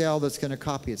understand the cell that's going to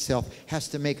copy itself has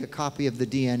to make a copy of the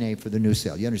DNA for the new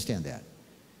cell. You understand that?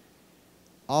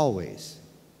 Always.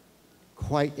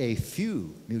 Quite a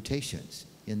few mutations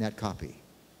in that copy.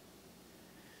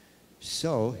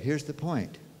 So, here's the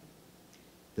point.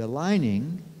 The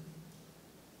lining,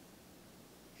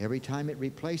 every time it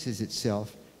replaces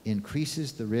itself,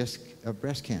 increases the risk of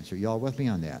breast cancer. Y'all with me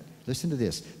on that? Listen to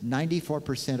this.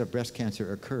 94% of breast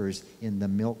cancer occurs in the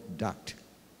milk duct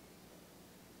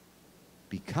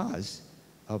because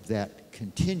of that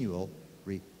continual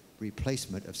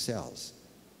replacement of cells.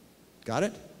 Got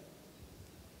it?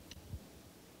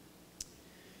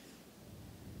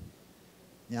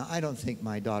 Now, I don't think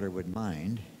my daughter would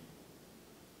mind.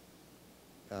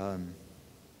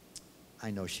 I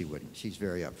know she wouldn't. She's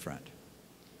very upfront.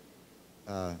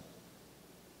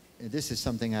 This is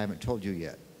something I haven't told you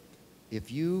yet.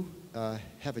 If you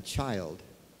have a child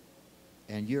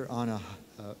and you're on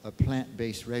a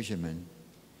plant-based regimen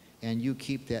and you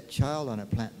keep that child on a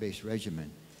plant-based regimen,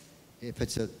 if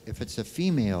it's a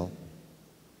female,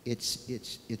 its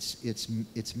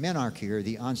menarche, or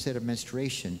the onset of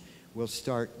menstruation, will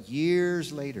start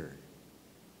years later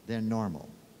than normal.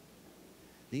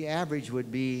 The average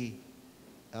would be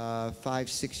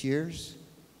 5-6 years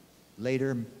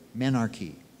later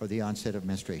menarche, or the onset of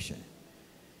menstruation.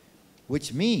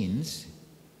 Which means,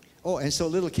 oh, and so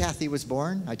little Kathy was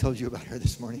born. I told you about her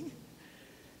this morning.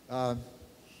 And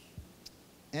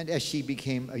as she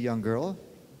became a young girl,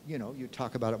 you know, you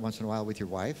talk about it once in a while with your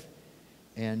wife.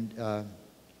 And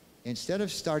instead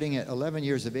of starting at 11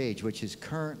 years of age, which is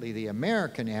currently the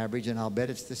American average, and I'll bet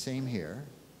it's the same here,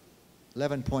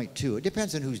 11.2. It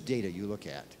depends on whose data you look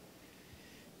at.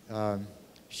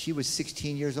 She was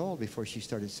 16 years old before she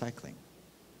started cycling.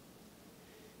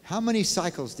 How many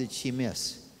cycles did she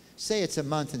miss? Say it's a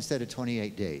month instead of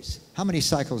 28 days. How many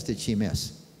cycles did she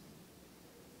miss?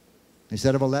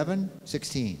 Instead of 11,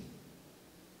 16.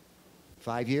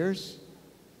 5 years?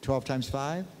 12 times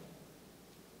 5?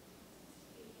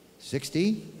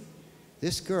 60?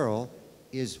 This girl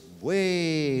is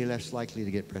way less likely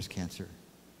to get breast cancer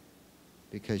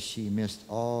because she missed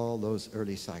all those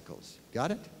early cycles.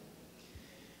 Got it?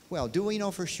 Well, do we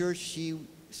know for sure she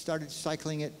started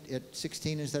cycling at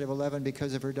 16 instead of 11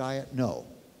 because of her diet? No.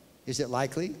 Is it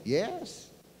likely? Yes.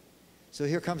 So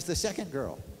here comes the second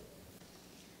girl,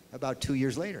 about 2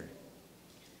 years later.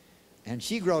 And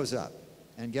she grows up,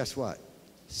 and guess what?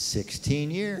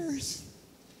 16 years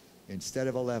instead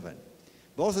of 11.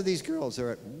 Both of these girls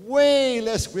are at way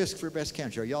less risk for breast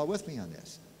cancer. Are y'all with me on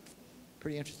this?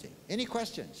 Pretty interesting. Any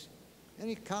questions?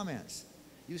 Any comments?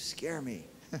 You scare me.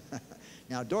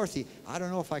 Now, Dorothy, I don't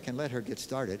know if I can let her get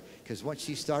started, because once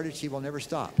she started, she will never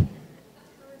stop.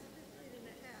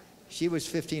 She was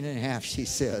 15 and a half, she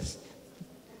says.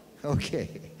 Okay.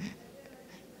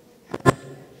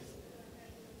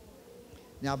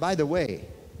 Now, by the way,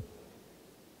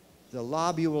 the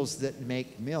lobules that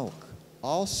make milk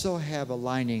also have a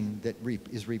lining that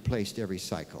is replaced every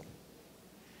cycle.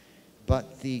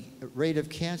 But the rate of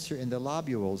cancer in the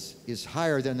lobules is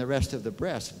higher than the rest of the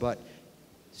breast, but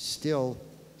still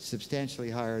substantially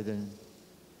higher than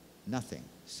nothing.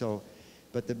 So,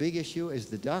 but the big issue is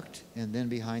the duct, and then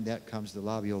behind that comes the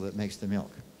lobule that makes the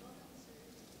milk.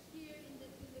 Here in the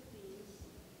Philippines,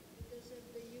 because of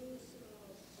the use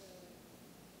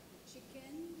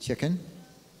of chicken,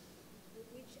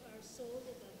 which are sold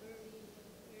at a very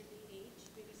early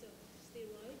age because of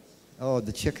steroids. Oh,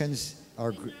 the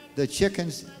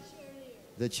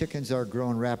chickens are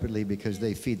grown rapidly because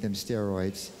they feed them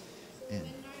steroids. And,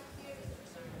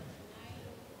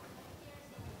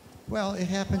 well, it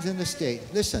happens in the state.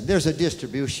 Listen, there's a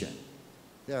distribution.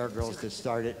 There are girls that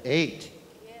start at 8,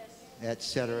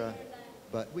 etc.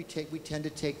 but we tend to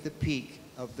take the peak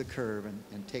of the curve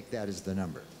and take that as the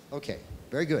number. Okay,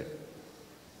 very good.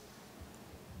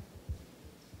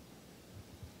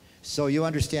 So you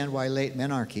understand why late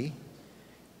menarche.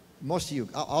 Most of you,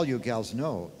 all you gals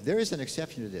know, there is an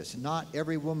exception to this. Not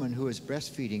every woman who is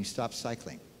breastfeeding stops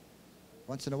cycling.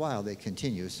 Once in a while they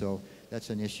continue, so that's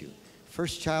an issue.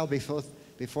 First child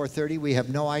before 30, we have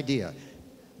no idea.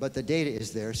 But the data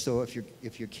is there, so if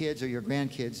your kids or your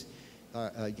grandkids,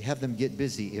 have them get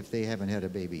busy if they haven't had a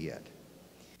baby yet.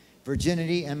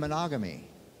 Virginity and monogamy.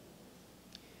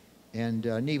 And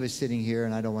Neva's sitting here,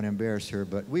 and I don't want to embarrass her,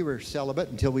 but we were celibate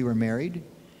until we were married,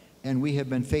 and we have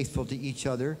been faithful to each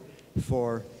other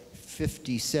for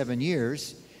 57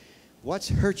 years. What's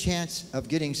her chance of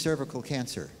getting cervical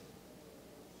cancer?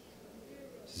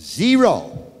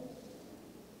 0.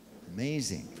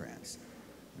 Amazing, friends.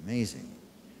 Amazing.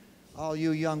 All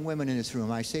you young women in this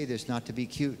room, I say this not to be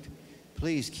cute.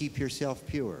 Please keep yourself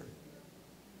pure.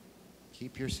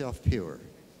 Keep yourself pure.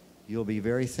 You'll be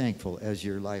very thankful as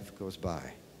your life goes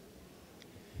by.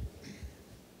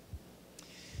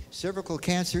 Cervical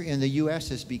cancer in the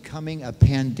U.S. is becoming a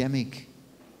pandemic.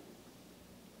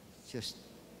 Just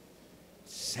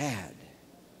sad.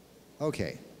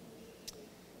 Okay.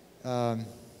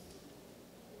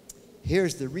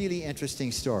 Here's the really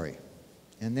interesting story.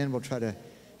 And then we'll try to,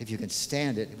 if you can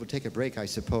stand it, we'll take a break, I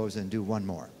suppose, and do one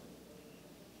more.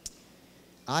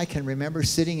 I can remember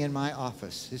sitting in my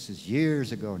office, this is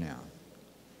years ago now,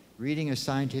 reading a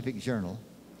scientific journal,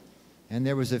 and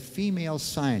there was a female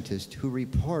scientist who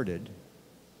reported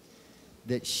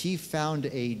that she found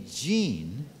a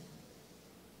gene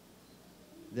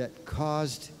that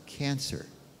caused cancer.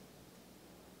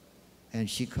 And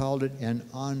she called it an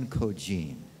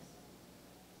oncogene.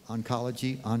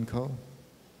 Oncology, onco.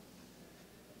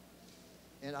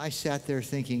 And I sat there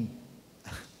thinking,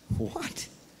 what?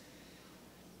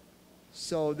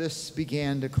 So this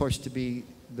began, of course, to be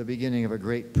the beginning of a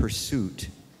great pursuit.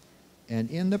 And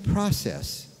in the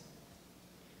process,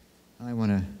 I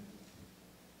want to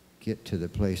get to the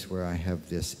place where I have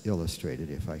this illustrated,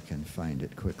 if I can find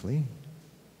it quickly.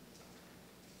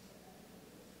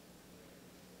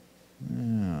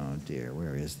 Oh dear,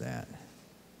 where is that?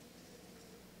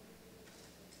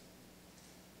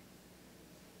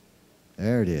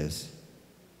 There it is.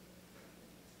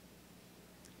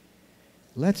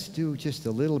 Let's do just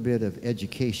a little bit of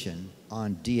education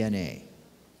on DNA.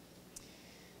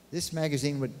 This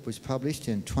magazine was published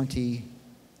in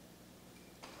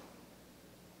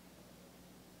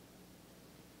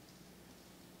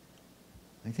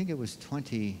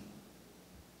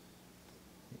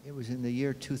it was in the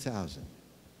year 2000.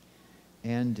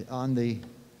 And on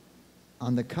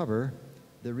the cover,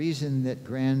 the reason that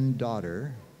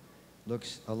granddaughter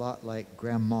looks a lot like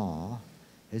grandma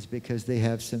is because they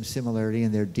have some similarity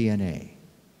in their DNA.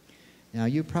 Now,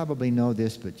 you probably know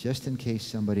this, but just in case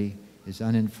somebody is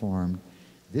uninformed,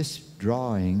 this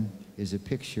drawing is a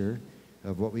picture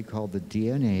of what we call the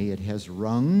DNA. It has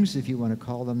rungs, if you want to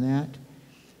call them that.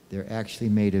 They're actually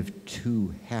made of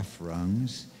 2 half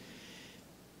rungs.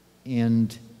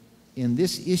 And in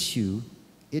this issue,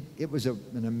 it was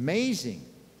an amazing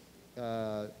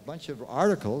bunch of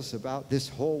articles about this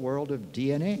whole world of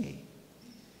DNA.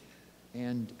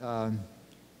 And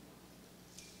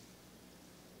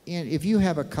if you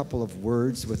have a couple of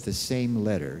words with the same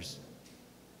letters,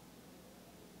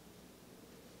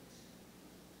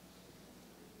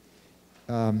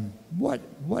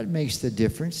 what makes the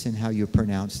difference in how you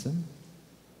pronounce them?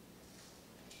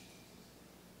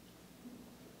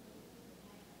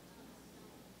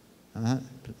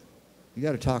 You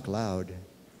got to talk loud.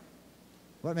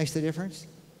 What makes the difference?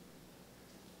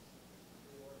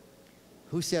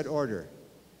 Who said order?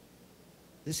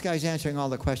 This guy's answering all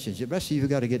the questions. The rest of you have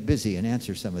got to get busy and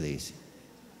answer some of these.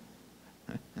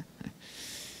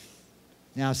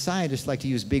 Now, scientists like to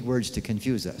use big words to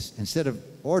confuse us. Instead of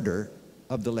order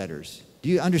of the letters. Do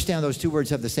you understand those 2 words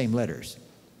have the same letters?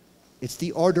 It's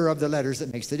the order of the letters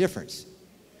that makes the difference.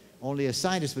 Only a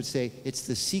scientist would say it's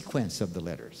the sequence of the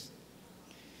letters.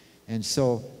 And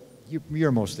so,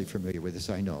 you're mostly familiar with this,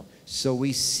 I know. So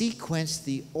we sequence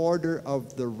the order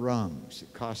of the rungs.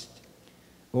 It cost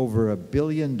over $1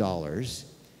 billion.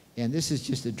 And this is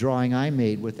just a drawing I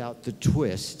made without the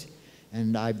twist.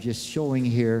 And I'm just showing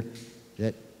here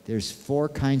that there's 4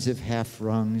 kinds of half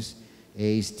rungs: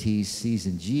 A's, T's, C's,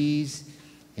 and G's.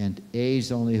 And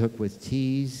A's only hook with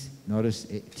T's. Notice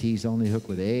T's only hook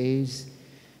with A's.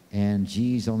 And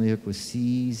G's only hook with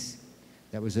C's.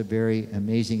 That was a very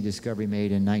amazing discovery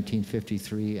made in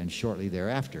 1953 and shortly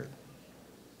thereafter.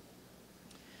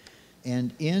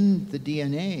 And in the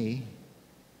DNA,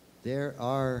 there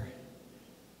are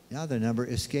Now the number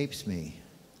escapes me.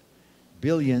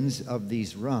 Billions of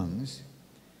these rungs,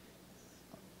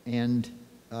 and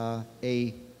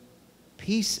a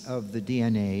piece of the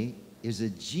DNA is a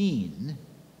gene.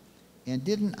 And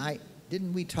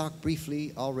didn't we talk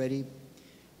briefly already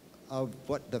of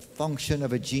what the function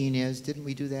of a gene is? Didn't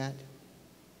we do that?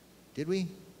 Did we?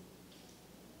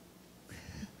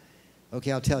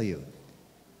 Okay, I'll tell you.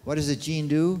 What does a gene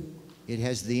do? It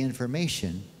has the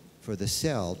information for the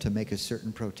cell to make a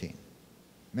certain protein.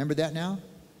 Remember that now?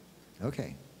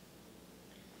 Okay.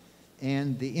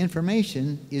 And the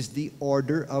information is the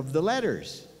order of the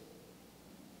letters.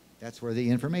 That's where the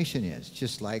information is,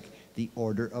 just like the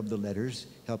order of the letters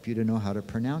help you to know how to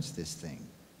pronounce this thing.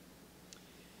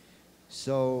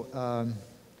 So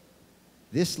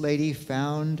this lady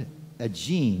found a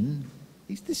gene.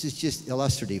 This is just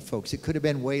illustrative, folks. It could have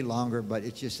been way longer, but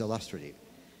it's just illustrative,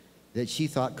 that she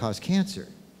thought caused cancer.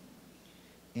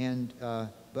 And,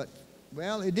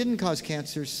 well, it didn't cause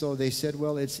cancer, so they said,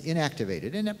 well, it's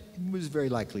inactivated, and it was very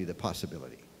likely the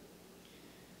possibility.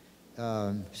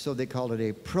 So they called it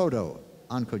a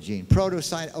proto-oncogene.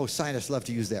 Scientists love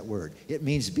to use that word. It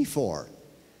means before.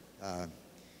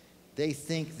 They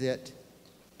think that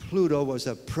Pluto was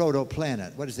a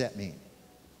protoplanet. What does that mean?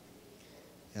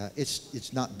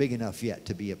 It's not big enough yet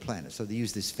to be a planet, so they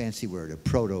use this fancy word, a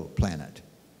protoplanet.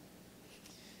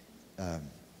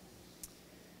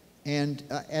 And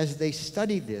as they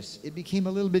studied this, it became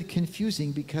a little bit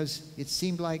confusing because it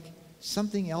seemed like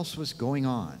something else was going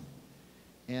on.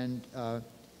 And,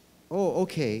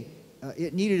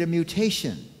 it needed a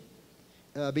mutation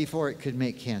before it could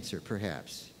make cancer,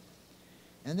 perhaps.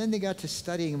 And then they got to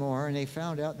studying more, and they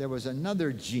found out there was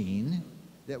another gene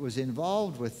that was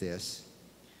involved with this.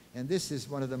 And this is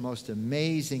one of the most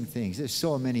amazing things. There's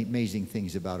so many amazing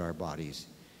things about our bodies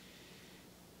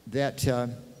that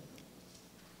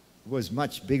was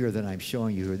much bigger than I'm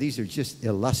showing you here. These are just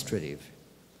illustrative.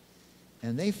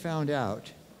 And they found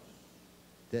out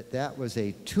that that was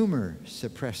a tumor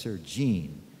suppressor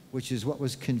gene, which is what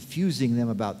was confusing them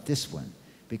about this one,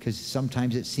 because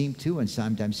sometimes it seemed to and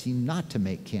sometimes seemed not to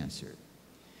make cancer.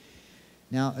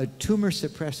 Now, a tumor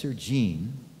suppressor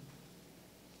gene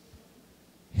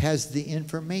has the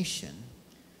information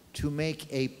to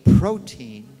make a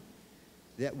protein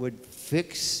that would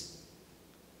fix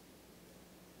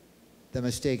the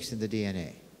mistakes in the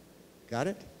DNA. Got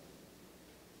it?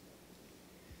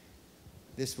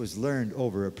 This was learned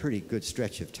over a pretty good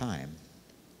stretch of time.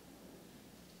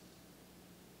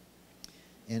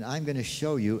 And I'm going to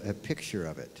show you a picture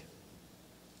of it.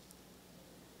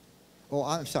 Oh,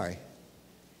 I'm sorry.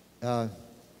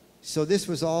 So this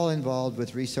was all involved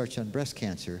with research on breast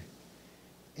cancer.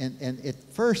 And at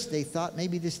first they thought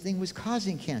maybe this thing was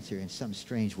causing cancer in some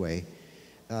strange way.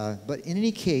 But in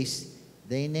any case,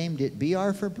 they named it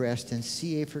BR for breast and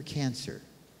CA for cancer.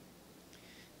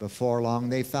 Before long,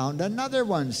 they found another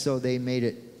one, so they made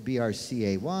it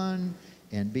BRCA1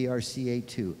 and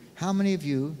BRCA2. How many of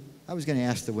you, I was going to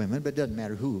ask the women, but it doesn't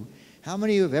matter who, how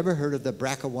many of you have ever heard of the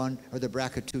BRCA1 or the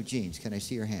BRCA2 genes? Can I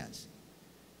see your hands?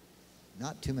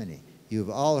 Not too many. You've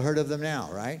all heard of them now,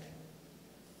 right?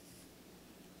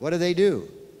 What do?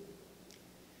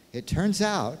 It turns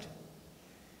out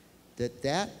that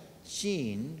that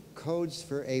gene codes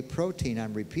for a protein,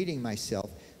 I'm repeating myself,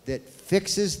 that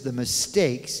fixes the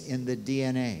mistakes in the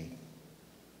DNA.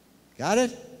 Got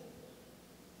it?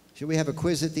 Should we have a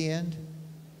quiz at the end?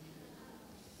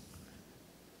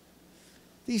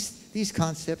 These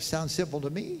concepts sound simple to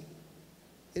me.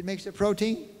 It makes a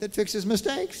protein that fixes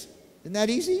mistakes. Isn't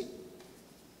that easy?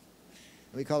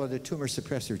 We call it a tumor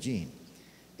suppressor gene.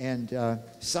 And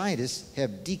scientists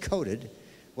have decoded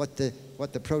what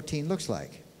the protein looks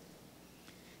like.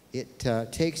 It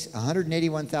takes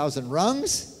 181,000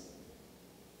 rungs,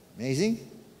 amazing,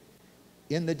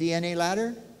 in the DNA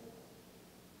ladder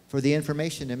for the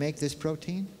information to make this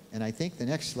protein. And I think the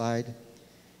next slide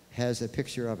has a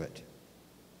picture of it.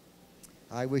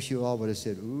 I wish you all would have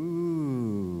said,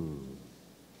 ooh,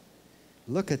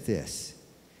 look at this.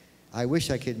 I wish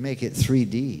I could make it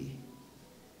 3D.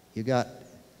 You got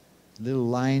little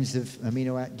lines of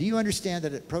amino acids. Do you understand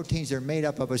that proteins are made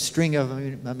up of a string of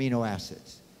amino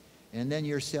acids? And then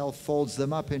your cell folds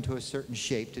them up into a certain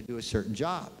shape to do a certain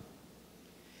job.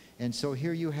 And so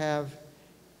here you have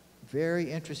very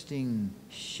interesting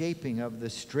shaping of the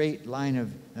straight line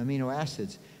of amino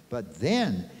acids. But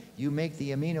then you make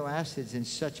the amino acids in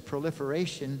such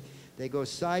proliferation, they go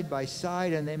side by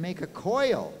side and they make a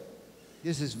coil.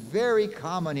 This is very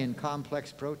common in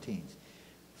complex proteins.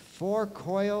 4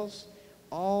 coils,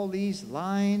 all these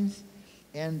lines,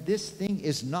 and this thing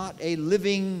is not a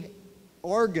living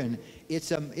organ.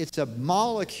 it's a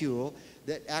molecule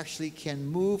that actually can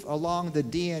move along the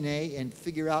DNA and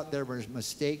figure out there were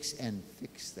mistakes and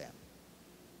fix them.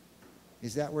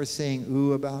 Is that worth saying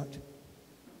ooh about?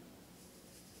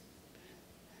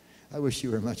 I wish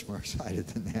you were much more excited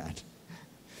than that.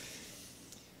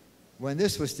 When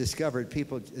this was discovered,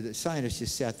 the scientists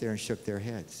just sat there and shook their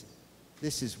heads.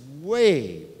 This is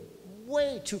way,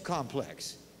 way too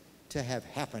complex to have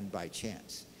happened by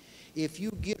chance. If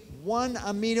you get one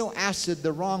amino acid,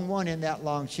 the wrong one in that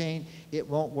long chain, it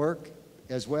won't work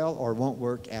as well or won't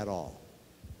work at all.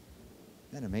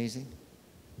 Isn't that amazing?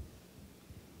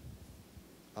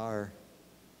 Our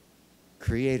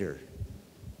Creator.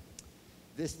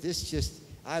 This just,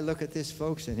 I look at this,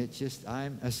 folks, and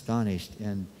I'm astonished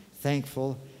and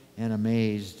thankful and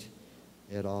amazed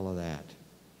at all of that.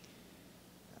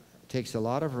 It takes a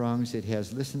lot of rungs. It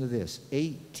has, listen to this,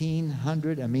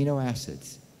 1,800 amino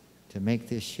acids to make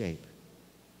this shape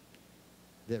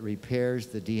that repairs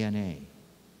the DNA.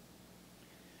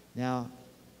 Now,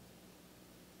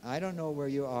 I don't know where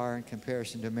you are in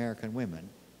comparison to American women,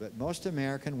 but most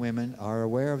American women are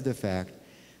aware of the fact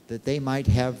that they might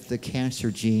have the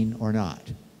cancer gene or not.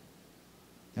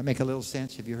 That make a little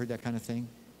sense? Have you heard that kind of thing?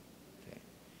 Okay.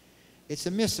 It's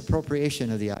a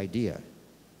misappropriation of the idea.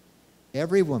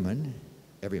 Every woman,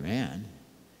 every man,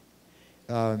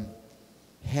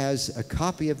 has a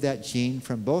copy of that gene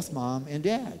from both mom and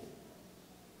dad.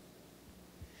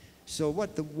 So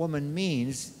what the woman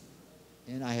means,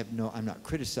 and I'm not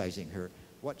criticizing her,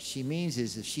 what she means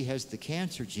is if she has the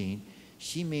cancer gene,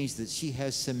 she means that she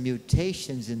has some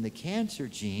mutations in the cancer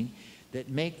gene that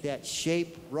make that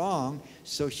shape wrong,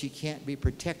 so she can't be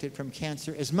protected from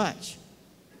cancer as much.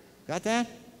 Got that?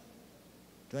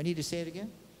 Do I need to say it again?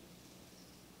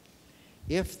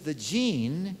 If the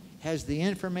gene has the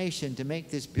information to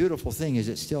make this beautiful thing, is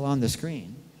it still on the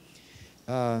screen?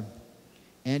 And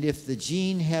if the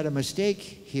gene had a mistake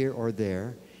here or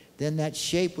there, then that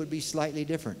shape would be slightly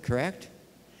different, correct?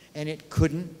 And it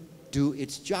couldn't do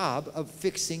its job of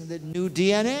fixing the new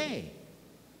DNA.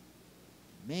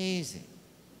 Amazing.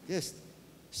 Just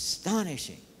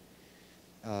astonishing.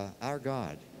 Our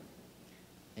God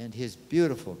and His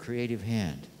beautiful creative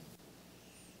hand.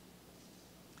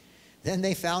 Then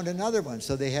they found another one,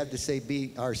 so they had to say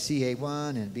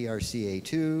BRCA1 and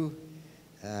BRCA2,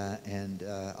 and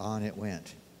on it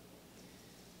went.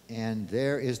 And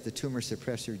there is the tumor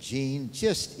suppressor gene,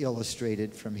 just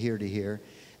illustrated from here to here.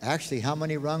 Actually, how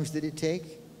many rungs did it take?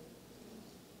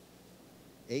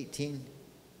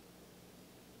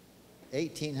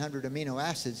 1,800 amino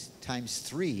acids times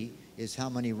 3 is how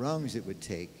many rungs it would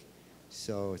take.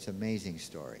 So it's an amazing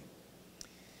story.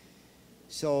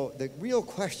 So the real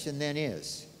question then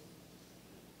is,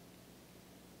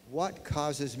 what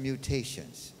causes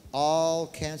mutations? All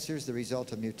cancers the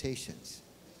result of mutations.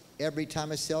 Every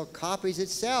time a cell copies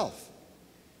itself,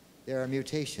 there are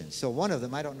mutations. So one of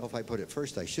them, I don't know if I put it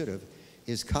first, I should have,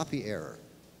 is copy error.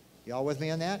 Y'all with me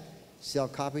on that? Cell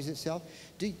copies itself.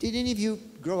 Did any of you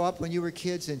grow up when you were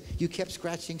kids and you kept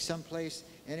scratching someplace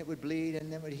and it would bleed and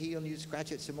then it would heal and you'd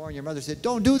scratch it some more and your mother said,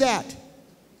 don't do that? You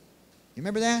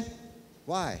remember that?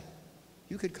 Why?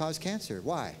 You could cause cancer.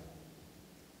 Why?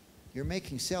 You're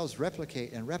making cells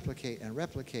replicate and replicate and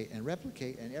replicate and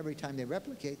replicate, and every time they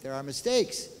replicate, there are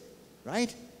mistakes,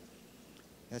 right?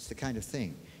 That's the kind of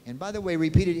thing. And by the way,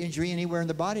 repeated injury anywhere in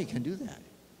the body can do that.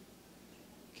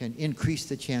 Can increase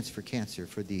the chance for cancer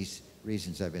for these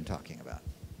reasons I've been talking about.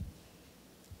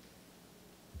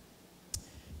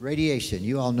 Radiation,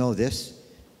 you all know this.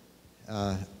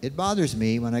 It bothers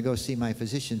me when I go see my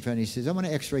physician friend. He says, I want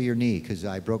to x-ray your knee because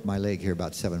I broke my leg here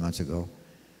about 7 months ago.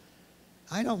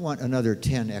 I don't want another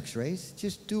 10 x-rays.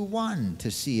 Just do one to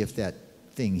see if that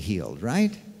thing healed,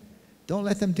 right? Don't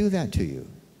let them do that to you.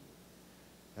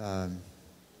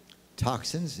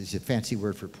 Toxins is a fancy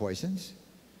word for poisons.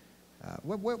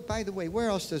 By the way, where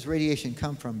else does radiation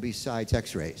come from besides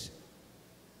x-rays?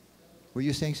 Were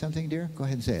you saying something, dear? Go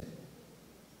ahead and say it.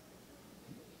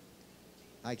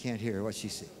 I can't hear what she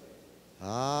said.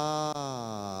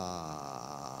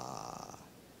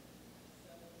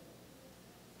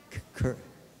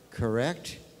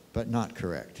 Correct, but not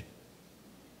correct.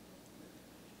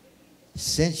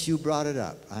 Since you brought it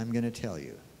up, I'm going to tell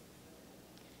you.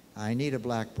 I need a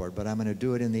blackboard, but I'm going to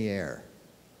do it in the air.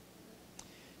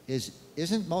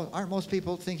 Aren't most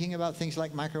people thinking about things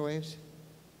like microwaves?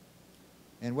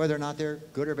 And whether or not they're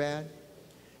good or bad?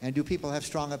 And do people have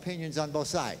strong opinions on both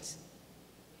sides?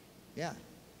 Yeah.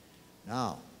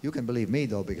 Now, you can believe me,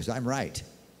 though, because I'm right.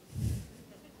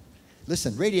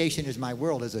 Listen, radiation is my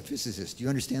world as a physicist. Do you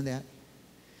understand that?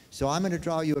 So I'm going to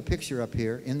draw you a picture up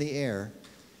here in the air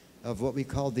of what we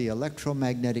call the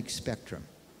electromagnetic spectrum.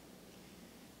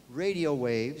 Radio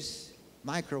waves,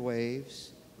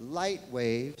 microwaves, light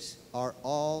waves are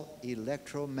all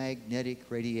electromagnetic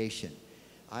radiation.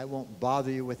 I won't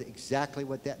bother you with exactly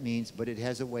what that means, but it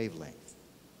has a wavelength.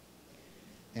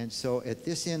 And so at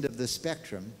this end of the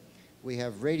spectrum, we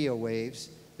have radio waves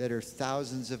that are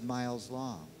thousands of miles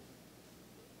long.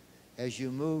 As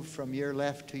you move from your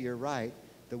left to your right,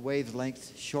 the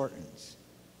wavelength shortens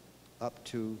up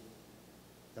to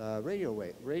radio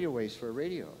waves for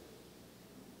radio.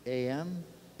 AM,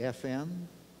 FM,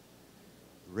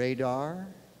 radar,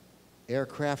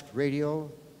 aircraft radio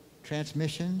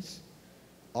transmissions,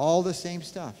 all the same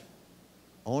stuff.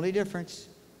 Only difference,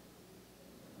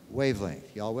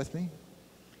 wavelength. Y'all with me?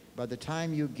 By the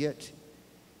time you get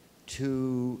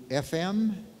to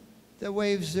FM, the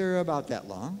waves are about that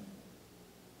long.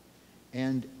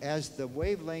 And as the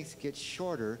wavelength gets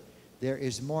shorter, there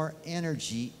is more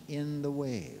energy in the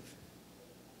wave.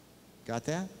 Got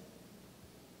that?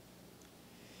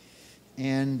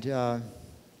 And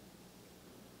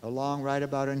along right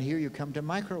about in here, you come to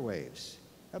microwaves,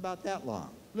 about that long.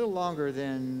 A little longer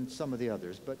than some of the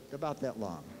others, but about that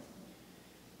long.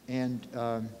 And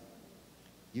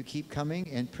you keep coming,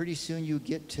 and pretty soon you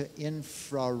get to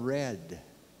infrared,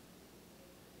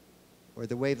 where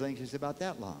the wavelength is about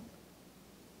that long.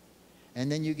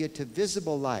 And then you get to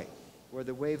visible light, where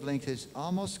the wavelength is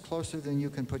almost closer than you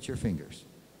can put your fingers.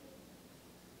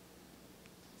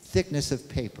 Thickness of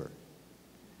paper.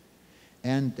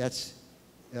 And that's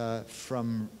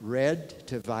from red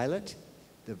to violet.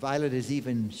 The violet is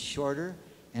even shorter,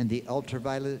 and the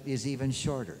ultraviolet is even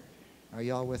shorter. Are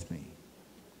y'all with me?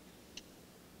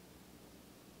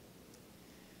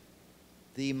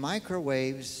 The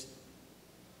microwaves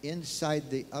inside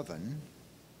the oven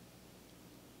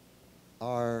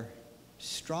are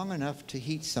strong enough to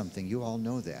heat something. You all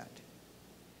know that.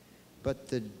 But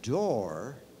the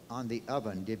door on the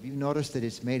oven, did you notice that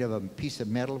it's made of a piece of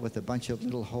metal with a bunch of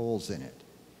little holes in it?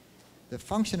 The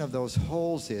function of those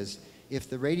holes is if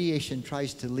the radiation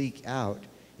tries to leak out,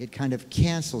 it kind of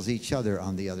cancels each other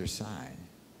on the other side.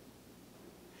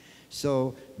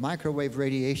 So microwave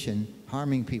radiation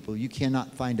harming people, you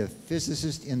cannot find a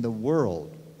physicist in the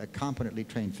world, a competently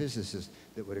trained physicist,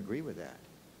 that would agree with that.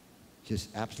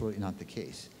 Just absolutely not the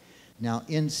case. Now,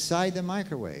 inside the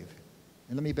microwave,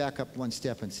 and let me back up one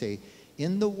step and say,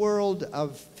 in the world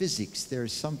of physics,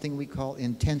 there's something we call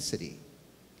intensity.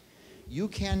 You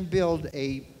can build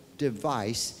a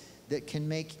device that can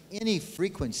make any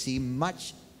frequency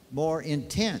much more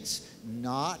intense,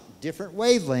 not different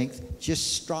wavelength,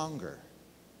 just stronger.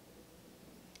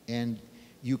 And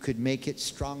you could make it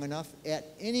strong enough at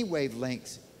any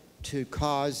wavelength to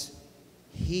cause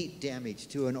heat damage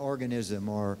to an organism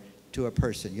or to a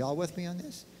person. Y'all with me on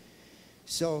this?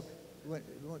 So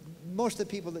most of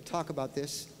the people that talk about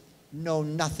this know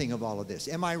nothing of all of this.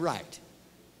 Am I right?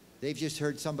 They've just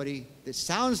heard somebody that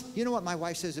sounds, you know what my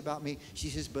wife says about me? She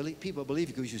says, people believe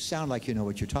you because you sound like you know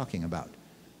what you're talking about.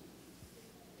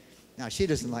 Now, she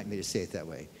doesn't like me to say it that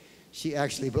way. She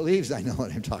actually believes I know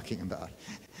what I'm talking about.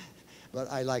 But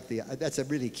I like that's a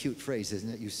really cute phrase, isn't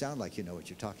it? You sound like you know what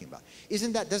you're talking about.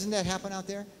 Doesn't that happen out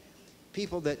there?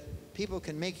 People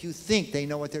can make you think they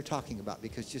know what they're talking about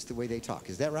because just the way they talk.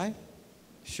 Is that right?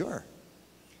 Sure.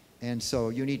 And so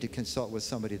you need to consult with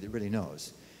somebody that really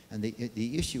knows. And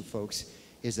the issue, folks,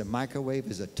 is a microwave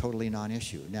is a totally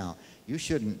non-issue. Now, you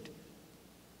shouldn't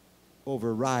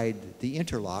override the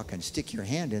interlock and stick your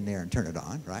hand in there and turn it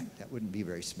on, right? That wouldn't be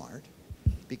very smart.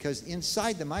 Because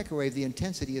inside the microwave, the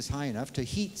intensity is high enough to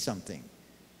heat something.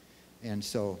 And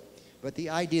so, but the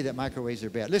idea that microwaves are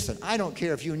bad. Listen, I don't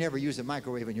care if you never use a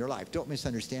microwave in your life. Don't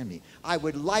misunderstand me. I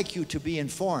would like you to be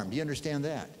informed. Do you understand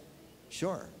that?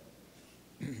 Sure.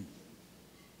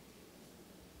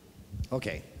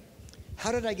 Okay.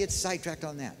 How did I get sidetracked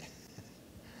on that?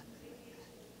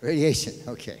 Radiation.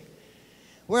 Okay.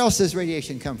 Where else does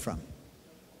radiation come from?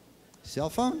 Cell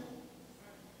phone?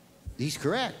 He's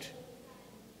correct.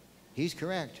 He's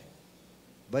correct.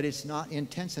 But it's not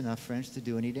intense enough, friends, to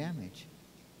do any damage.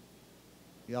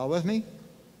 Y'all with me?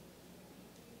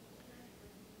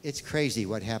 It's crazy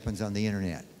what happens on the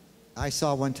internet. I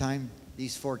saw one time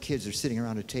these 4 kids are sitting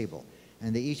around a table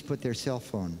and they each put their cell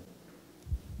phone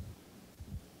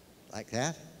like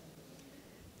that,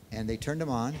 and they turned them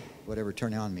on, whatever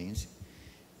turn on means,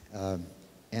 and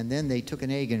then they took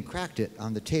an egg and cracked it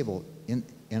on the table, and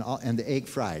the egg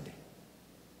fried.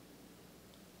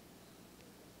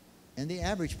 And the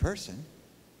average person,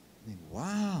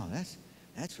 wow,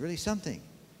 that's really something.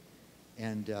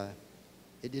 And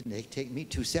it didn't take me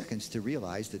 2 seconds to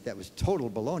realize that was total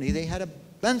baloney. They had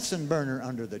Bunsen burner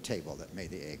under the table that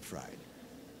made the egg fried.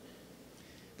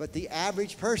 But the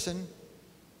average person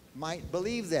might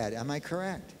believe that. Am I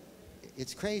correct?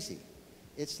 It's crazy.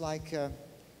 It's like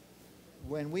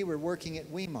when we were working at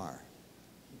Weimar.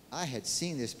 I had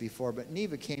seen this before, but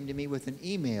Neva came to me with an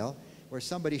email where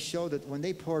somebody showed that when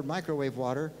they poured microwaved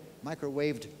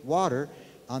water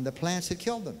on the plants, it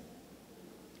killed them.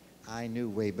 I knew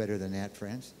way better than that,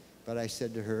 friends. But I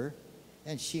said to her,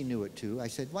 and she knew it too, I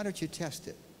said, why don't you test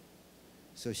it?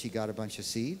 So she got a bunch of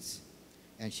seeds,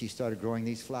 and she started growing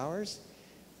these flowers.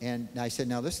 And I said,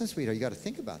 now listen, sweetheart, you got to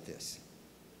think about this.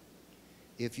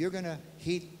 If you're going to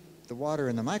heat the water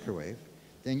in the microwave,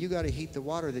 then you got to heat the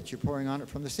water that you're pouring on it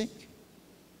from the sink.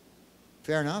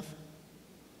 Fair enough?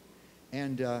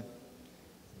 And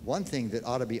one thing that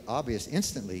ought to be obvious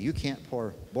instantly, you can't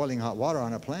pour boiling hot water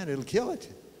on a plant, it'll kill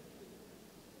it.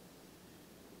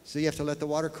 So you have to let the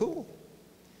water cool.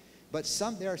 But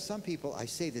there are some people, I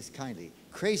say this kindly,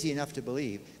 crazy enough to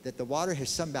believe that the water has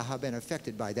somehow been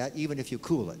affected by that, even if you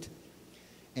cool it.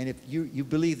 And if you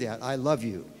believe that, I love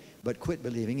you, but quit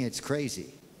believing it's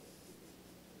crazy.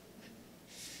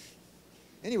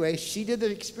 Anyway, she did the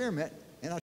experiment,